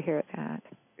sorry to hear that.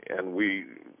 And we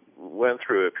went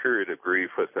through a period of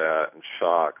grief with that and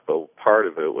shock, but part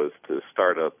of it was to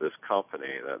start up this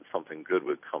company, that something good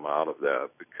would come out of that,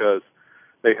 because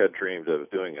they had dreamed of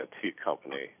doing a tea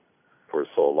company for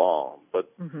so long.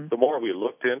 But the more we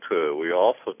looked into it, we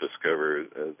also discovered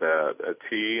that a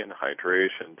tea and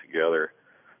hydration together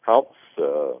helps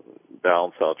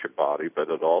balance out your body, but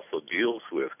it also deals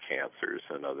with cancers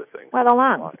and other things. Well,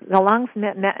 the lungs,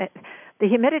 the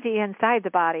humidity inside the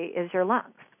body is your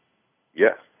lungs.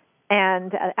 Yes.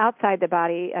 And outside the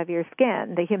body of your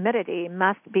skin, the humidity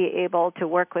must be able to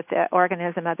work with the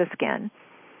organism of the skin.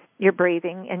 You're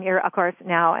breathing, and you're, of course,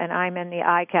 now, and I'm in the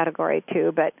eye category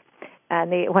too, but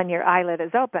when your eyelid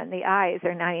is open, the eyes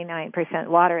are 99%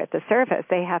 water at the surface.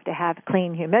 They have to have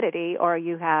clean humidity, or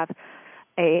you have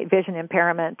a vision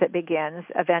impairment that begins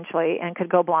eventually and could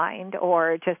go blind,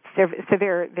 or just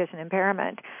severe vision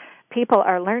impairment. People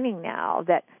are learning now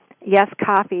that, yes,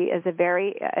 coffee is a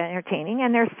very entertaining,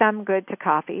 and there's some good to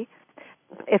coffee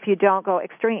if you don't go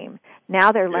extreme.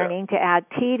 Now they're learning to add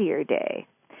tea to your day,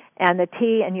 and the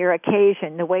tea and your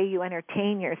occasion, the way you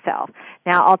entertain yourself.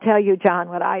 Now, I'll tell you, John,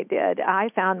 what I did. I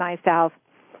found myself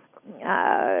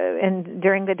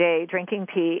during the day drinking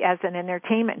tea as an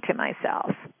entertainment to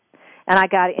myself, and I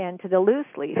got into the loose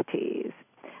leaf teas,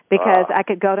 because I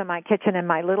could go to my kitchen in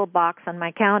my little box on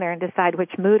my counter and decide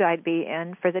which mood I'd be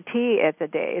in for the tea at the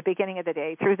day, beginning of the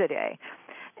day, through the day,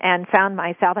 and found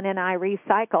myself, and then I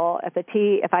recycle the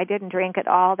tea. If I didn't drink it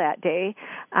all that day,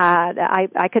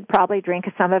 I could probably drink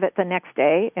some of it the next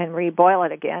day and reboil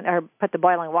it again, or put the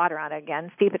boiling water on it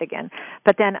again, steep it again.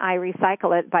 But then I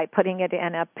recycle it by putting it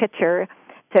in a pitcher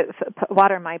to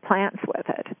water my plants with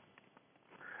it.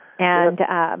 And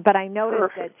but I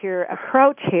noticed that your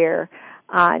approach here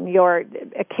on your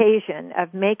occasion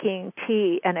of making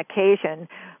tea an occasion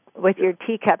with your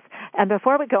teacups. And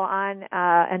before we go on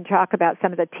and talk about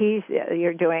some of the teas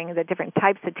you're doing, the different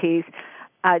types of teas,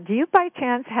 do you by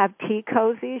chance have tea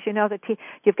cozies? You know,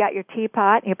 you've got your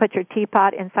teapot, and you put your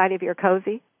teapot inside of your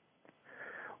cozy?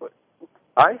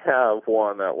 I have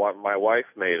one that my wife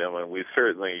made them, and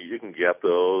you can get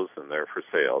those, and they're for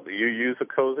sale. Do you use a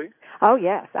cozy? Oh,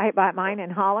 yes. I bought mine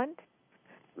in Holland.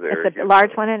 It's a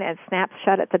large one, and it snaps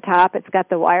shut at the top. It's got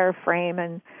the wire frame,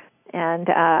 and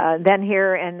then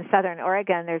here in Southern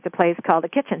Oregon, there's a place called the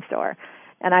Kitchen Store,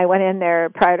 and I went in there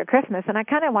prior to Christmas, and I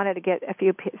kind of wanted to get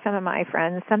some of my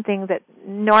friends something that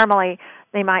normally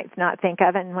they might not think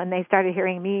of, and when they started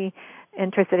hearing me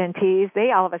interested in teas,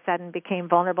 they all of a sudden became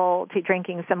vulnerable to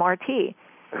drinking some more tea.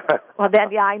 Well,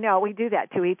 then, yeah, I know we do that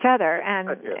to each other,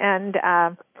 and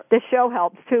this show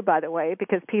helps too, by the way,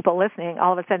 because people listening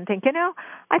all of a sudden think,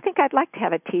 I think I'd like to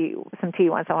have some tea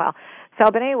once in a while.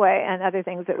 So, but anyway, and other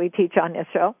things that we teach on this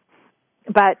show.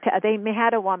 But they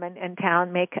had a woman in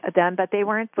town make them, but they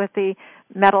weren't with the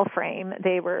metal frame.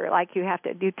 They were like you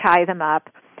tie them up,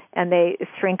 and they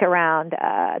shrink around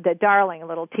the darling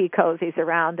little tea cozies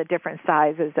around the different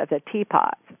sizes of the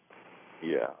teapots.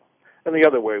 Yeah, and the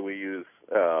other way we use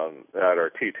at our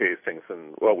tea tastings,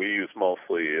 and what we use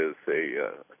mostly is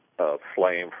a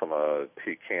flame from a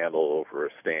tea candle over a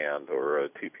stand, or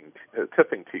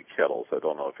tipping tea kettles. I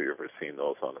don't know if you've ever seen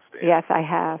those on a stand. Yes, I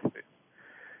have.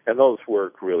 And those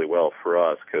work really well for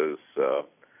us because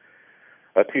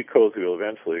a tea cozy will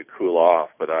eventually cool off,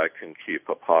 but I can keep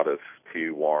a pot of tea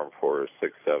warm for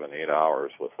 6, 7, 8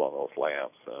 hours with one of those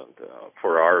lamps. And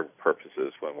for our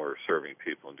purposes, when we're serving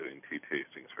people and doing tea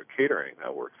tastings for catering,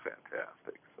 that works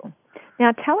fantastic. So.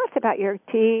 Now, tell us about your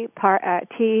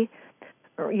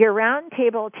your Round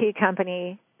Table Tea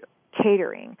Company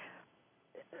catering.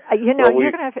 You're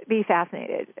going to be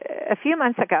fascinated. A few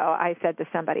months ago, I said to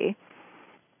somebody,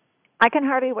 I can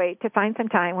hardly wait to find some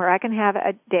time where I can have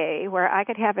a day where I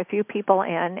could have a few people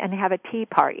in and have a tea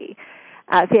party.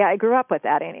 See, I grew up with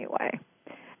that anyway,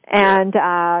 and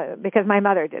because my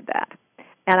mother did that,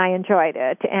 and I enjoyed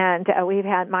it. And we've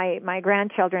had my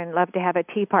grandchildren love to have a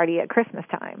tea party at Christmas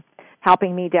time,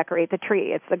 helping me decorate the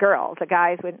tree. It's the girls. The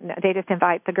guys they just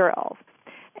invite the girls.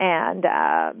 And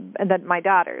then my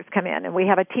daughters come in, and we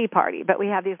have a tea party. But we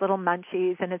have these little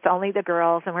munchies, and it's only the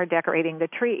girls, and we're decorating the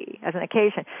tree as an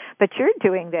occasion. But you're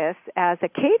doing this as a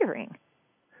catering.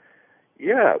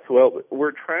 Yes, well,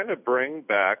 we're trying to bring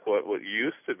back what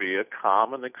used to be a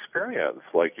common experience,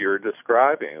 like you're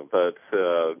describing. But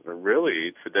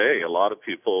really, today, a lot of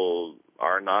people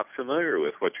are not familiar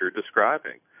with what you're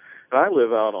describing. I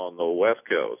live out on the West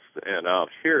Coast, and out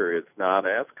here it's not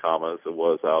as common as it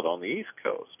was out on the East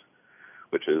Coast,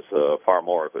 which is far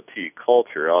more of a tea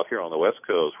culture. Out here on the West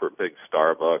Coast, we're big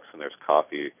Starbucks, and there's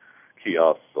coffee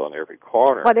kiosks on every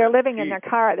corner. Well, they're living in their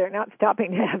car. They're not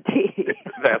stopping to have tea.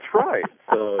 That's right.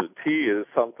 So tea is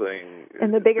something.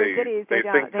 In the bigger cities, they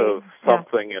think of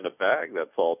something in a bag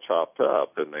that's all chopped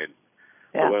up, and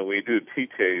when we do tea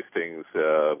tastings,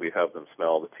 we have them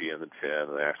smell the tea in the tin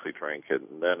and they actually drink it,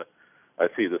 and then I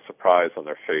see the surprise on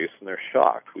their face and they're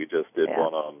shocked. We just did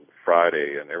one on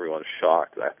Friday, and everyone's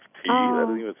shocked. That's tea. That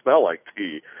doesn't even smell like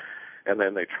tea. And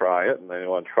then they try it, and they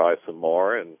want to try some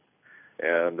more, and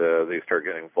they start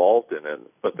getting involved in it.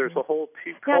 But there's a whole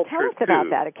tea culture, tell us about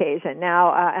that occasion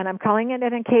now, and I'm calling it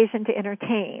an occasion to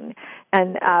entertain.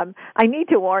 And I need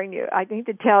to warn you, I need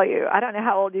to tell you, I don't know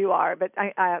how old you are, but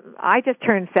I just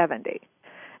turned 70.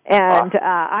 And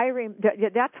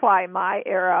that's why my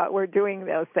era, we're doing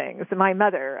those things. My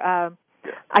mother,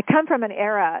 I come from an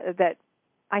era that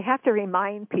I have to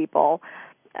remind people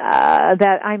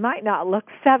that I might not look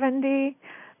 70,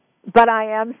 but I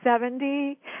am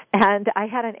 70, and I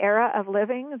had an era of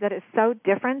living that is so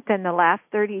different than the last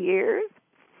 30 years.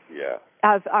 Yeah.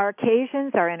 Of our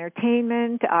occasions, our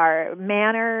entertainment, our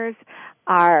manners,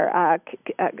 our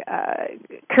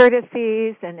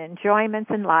courtesies and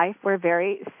enjoyments in life were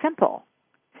very simple.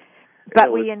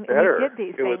 But we did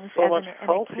these things as an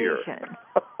occasion.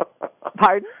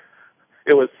 Pardon?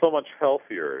 It was so much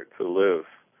healthier to live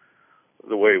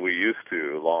the way we used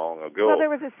to long ago. Well, there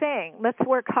was a saying, let's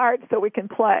work hard so we can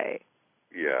play.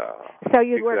 Yeah. So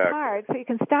you'd work hard so you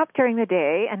can stop during the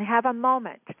day and have a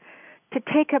moment to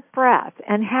take a breath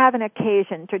and have an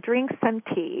occasion to drink some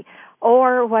tea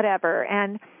or whatever.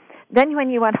 And then when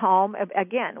you went home,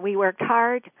 again, we worked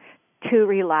hard to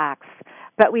relax.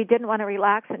 But we didn't want to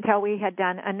relax until we had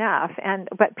done enough.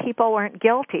 But people weren't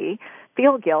feel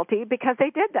guilty because they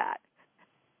did that.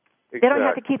 Exactly. They don't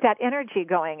have to keep that energy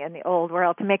going in the old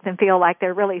world to make them feel like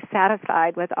they're really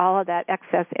satisfied with all of that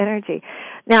excess energy.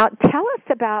 Now, tell us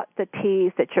about the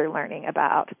teas that you're learning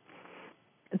about,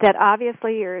 that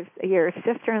obviously your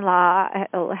sister-in-law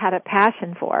had a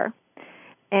passion for.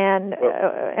 And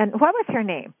what was her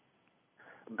name?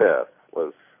 Beth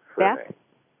was her name.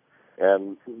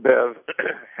 And Bev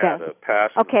had a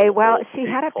passion. Okay, well, she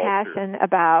had a passion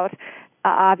about,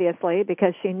 obviously,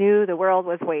 because she knew the world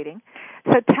was waiting.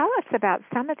 So tell us about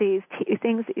some of these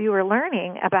things that you were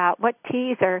learning about what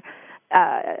teas are,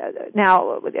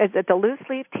 now, is it the loose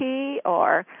leaf tea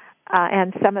or,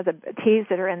 and some of the teas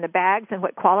that are in the bags and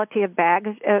what quality of bags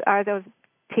are those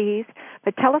teas?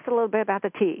 But tell us a little bit about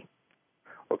the tea.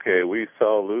 Okay, we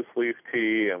sell loose leaf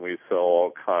tea and we sell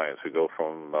all kinds. We go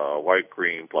from white,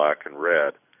 green, black, and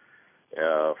red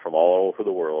from all over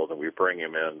the world, and we bring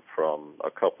them in from a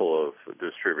couple of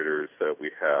distributors that we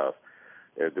have.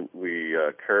 And we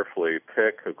carefully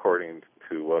pick according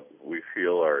to what we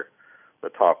feel are the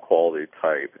top quality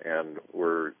type, and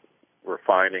we're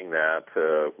finding that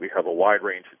we have a wide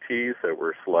range of teas that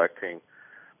we're selecting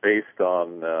based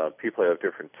on people have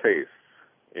different tastes.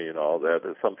 You know, that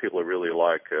some people really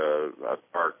like a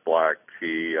dark black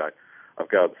tea. I've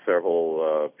got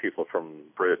several people from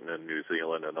Britain and New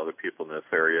Zealand and other people in this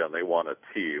area, and they want a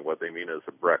tea. What they mean is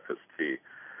a breakfast tea.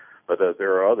 But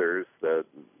there are others that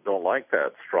don't like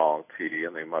that strong tea,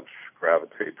 and they much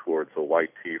gravitate towards a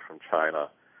white tea from China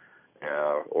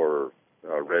or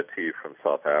red tea from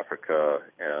South Africa,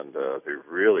 and they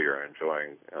really are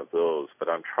enjoying those. But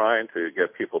I'm trying to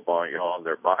get people beyond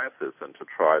their biases and to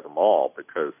try them all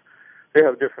because they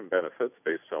have different benefits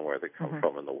based on where they come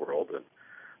from in the world and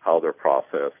how they're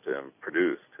processed and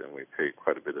produced, and we pay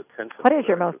quite a bit of attention to that. What is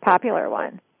your most popular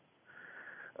one?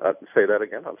 Say that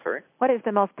again, I'm sorry? What is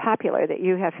the most popular that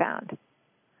you have found?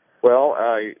 Well,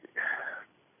 I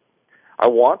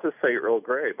want to say Earl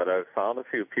Grey, but I've found a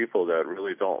few people that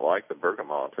really don't like the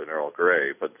bergamot in Earl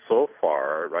Grey. But so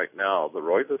far, right now, the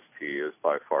Rooibos tea is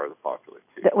by far the popular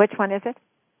tea. Which one is it?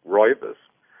 Rooibos.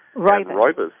 Rooibos. And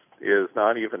Rooibos is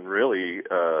not even really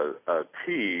a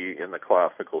tea in the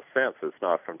classical sense. It's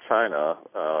not from China.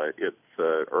 It's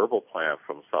an herbal plant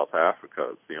from South Africa.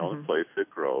 It's the only place it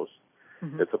grows.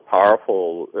 It's a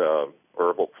powerful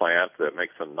herbal plant that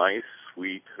makes a nice,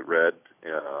 sweet, red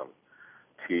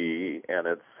tea, and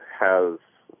it has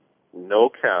no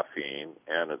caffeine,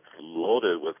 and it's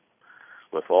loaded with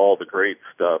all the great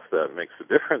stuff that makes a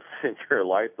difference in your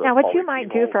life. Now, what you might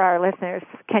do for our listeners,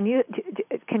 can you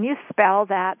spell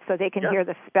that so they can hear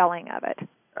the spelling of it?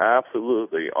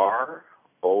 Absolutely.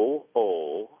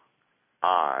 ROOIBOS.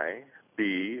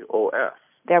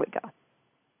 There we go.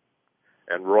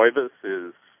 And Rooibos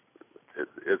it's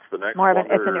the next more of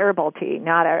it's an herbal tea,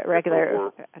 not a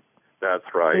regular.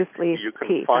 That's right. Loose leaf you can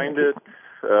tea find it.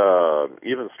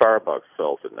 Even Starbucks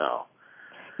sells it now.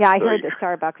 Yeah, I heard that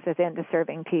Starbucks is into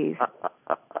serving teas.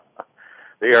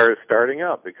 They are starting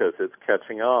up because it's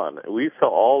catching on. We sell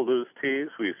all loose teas.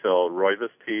 We sell rooibos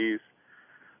teas.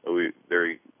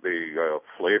 They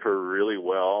flavor really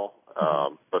well.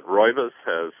 But rooibos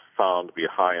has found to be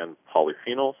high in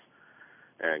polyphenols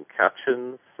and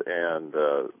catechins, and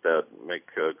that make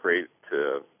a great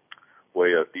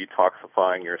way of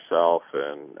detoxifying yourself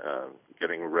and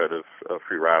getting rid of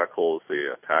free radicals. They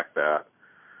attack that.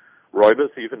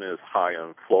 Rooibos even is high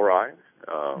in fluoride,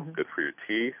 good for your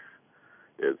teeth.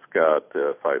 It's got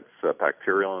fights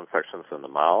bacterial infections in the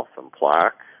mouth and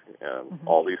plaque and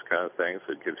all these kind of things.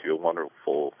 It gives you a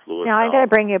wonderful fluid. Now, I'm going to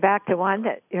bring you back to one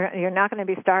that you're not going to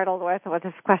be startled with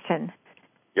this question.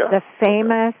 Yeah. The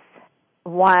famous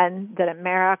one that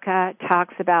America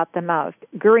talks about the most,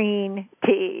 green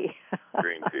tea.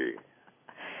 Green tea.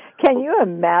 Can you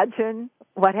imagine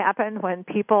what happened when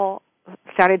people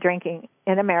started drinking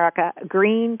in America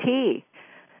green tea?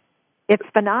 It's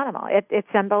phenomenal.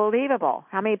 It's unbelievable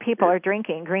how many people are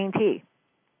drinking green tea.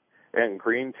 And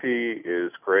green tea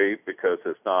is great because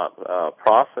it's not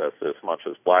processed as much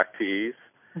as black teas,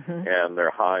 and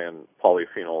they're high in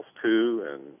polyphenols too,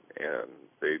 and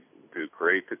they do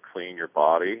great to clean your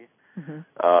body.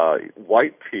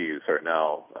 White teas are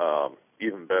now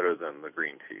even better than the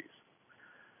green teas.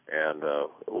 And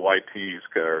white teas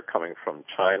are coming from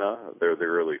China. They're the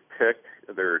early pick.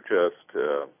 They're just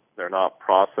they're not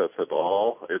processed at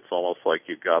all. It's almost like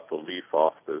you got the leaf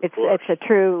off the bush. It's a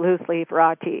true loose leaf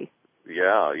raw tea.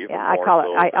 Yeah, even I more call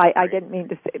so it. I didn't mean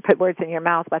to put words in your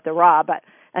mouth about the raw, but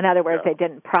in other words, they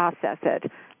didn't process it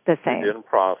the same. They didn't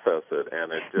process it,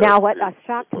 and it just, now, what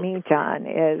shocked me, John,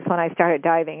 is when I started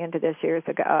diving into this years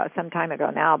ago, some time ago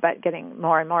now, but getting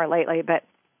more and more lately. But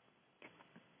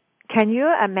can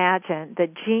you imagine the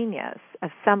genius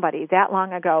of somebody that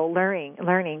long ago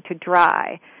learning to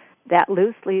dry that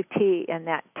loose leaf tea in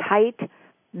that tight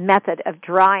method of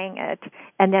drying it,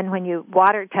 and then when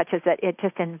water touches it, it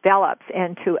just envelops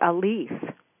into a leaf?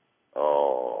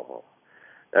 Oh,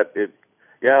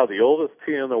 the oldest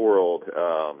tea in the world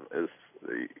is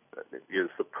the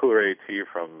Pu'er tea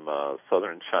from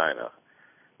southern China,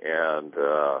 and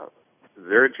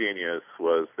their genius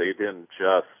was they didn't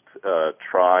just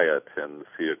try it and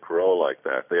see it grow like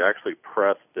that. They actually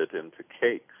pressed it into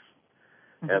cakes,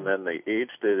 and then they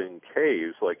aged it in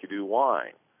caves like you do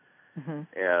wine.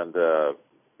 And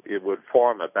it would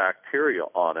form a bacteria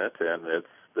on it, and it's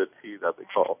the tea that they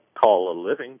call a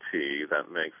living tea that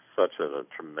makes such a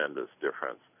tremendous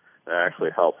difference. It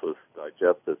actually helps with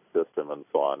digestive system and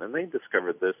so on. And they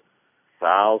discovered this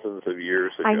thousands of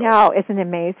years ago. I know. Isn't it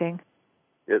amazing?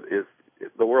 It is.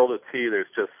 The world of tea,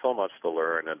 there's just so much to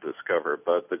learn and discover,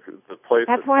 but the place...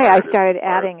 That's why I started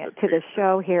adding it to the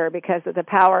show here, because of the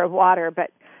power of water. But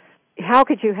how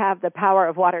could you have the power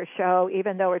of water show,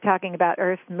 even though we're talking about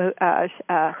Earth's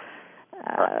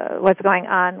what's going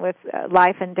on with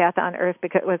life and death on Earth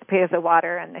because of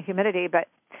water and the humidity? But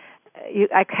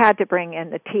I had to bring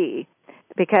in the tea,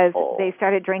 because they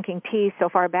started drinking tea so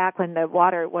far back when the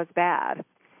water was bad.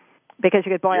 Because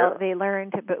you could boil, they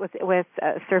learned with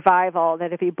survival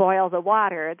that if you boil the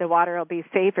water will be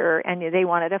safer, and they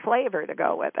wanted a flavor to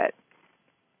go with it.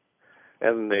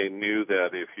 And they knew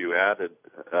that if you added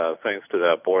things to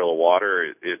that boil of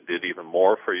water, it did even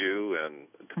more for you, and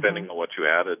depending on what you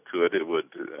added to it, it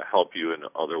would help you in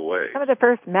other ways. Some of the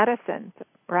first medicines,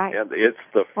 right? And it's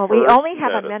the Well, first we only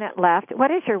have medicine. a minute left. What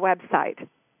is your website?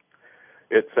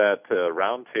 It's at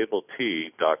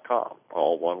roundtabletea.com,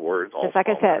 all one word. Just like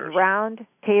I said,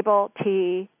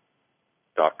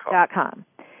 roundtabletea.com.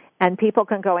 And people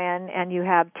can go in, and you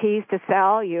have teas to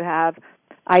sell. You have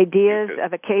ideas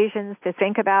of occasions to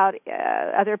think about,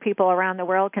 other people around the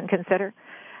world can consider,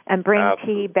 and bring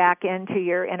tea back into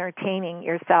your entertaining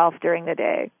yourself during the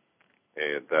day.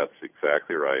 And that's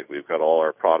exactly right. We've got all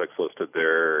our products listed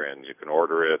there, and you can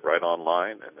order it right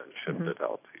online and then ship it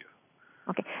out to you.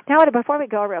 Okay. Now, before we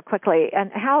go real quickly,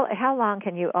 and how long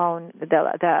can you own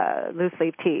the loose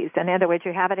leaf teas? In other words,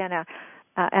 you have it in a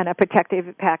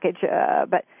protective package,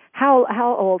 but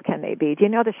how old can they be? Do you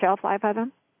know the shelf life of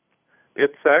them?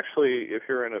 It's actually, if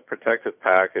you're in a protected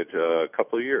package, a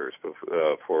couple of years for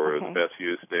the best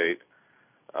use date.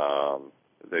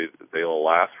 They'll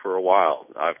last for a while.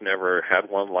 I've never had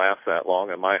one last that long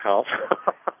in my house.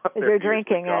 You're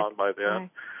drinking gone by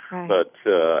then. Right. But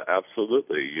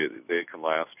absolutely, they can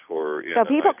last for... So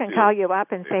people can call you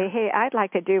up and say, hey, I'd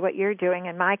like to do what you're doing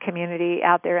in my community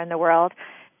out there in the world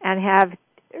and have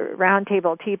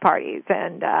roundtable tea parties.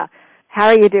 And how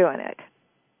are you doing it?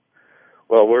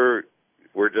 Well, we're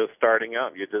we're just starting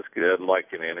out. You just get, like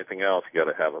in anything else, you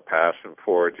got to have a passion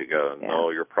for it. You got to know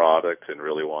your product and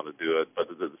really want to do it. But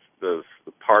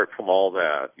apart from all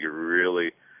that,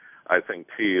 I think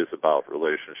tea is about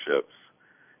relationships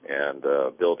and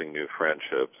building new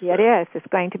friendships. Yeah, it is. It's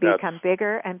going to become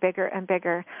bigger and bigger and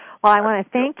bigger. Well, I want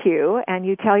to thank you, and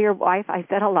you tell your wife I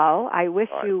said hello. I wish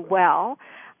you well.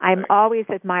 I'm always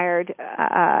admired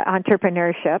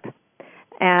entrepreneurship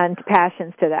and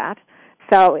passions to that.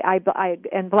 So I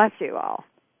bless you all,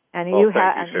 and you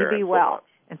be well. So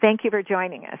and thank you for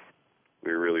joining us.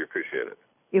 We really appreciate it.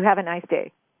 You have a nice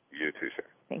day. You too,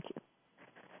 Sharon. Thank you.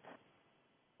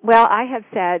 Well, I have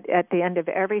said at the end of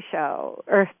every show,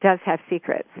 Earth does have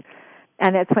secrets.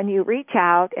 And it's when you reach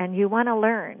out and you want to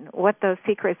learn what those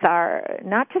secrets are,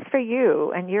 not just for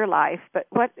you and your life, but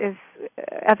what is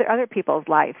other people's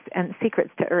lives and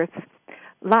secrets to Earth's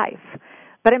life.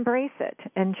 But embrace it,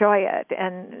 enjoy it,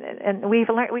 and we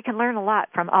can learn a lot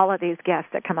from all of these guests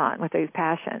that come on with these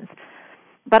passions.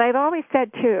 But I've always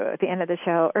said, too, at the end of the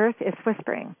show, Earth is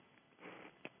whispering.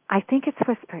 I think it's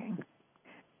whispering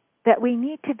that we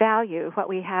need to value what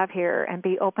we have here and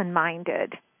be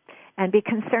open-minded and be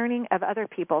concerning of other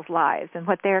people's lives and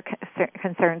what they're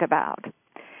concerned about.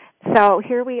 So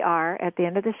here we are at the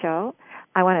end of the show.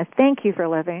 I want to thank you for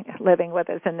living with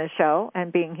us in the show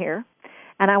and being here.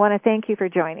 And I want to thank you for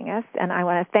joining us. And I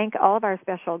want to thank all of our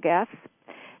special guests.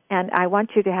 And I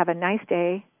want you to have a nice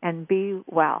day and be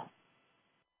well.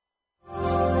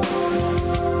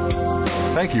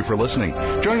 Thank you for listening.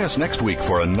 Join us next week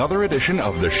for another edition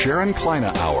of the Sharon Kleine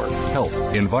Hour,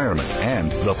 Health, Environment,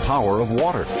 and the Power of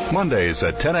Water. Mondays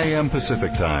at 10 a.m.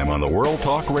 Pacific Time on the World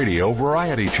Talk Radio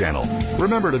Variety Channel.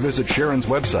 Remember to visit Sharon's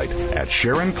website at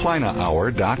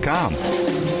SharonKleineHour.com.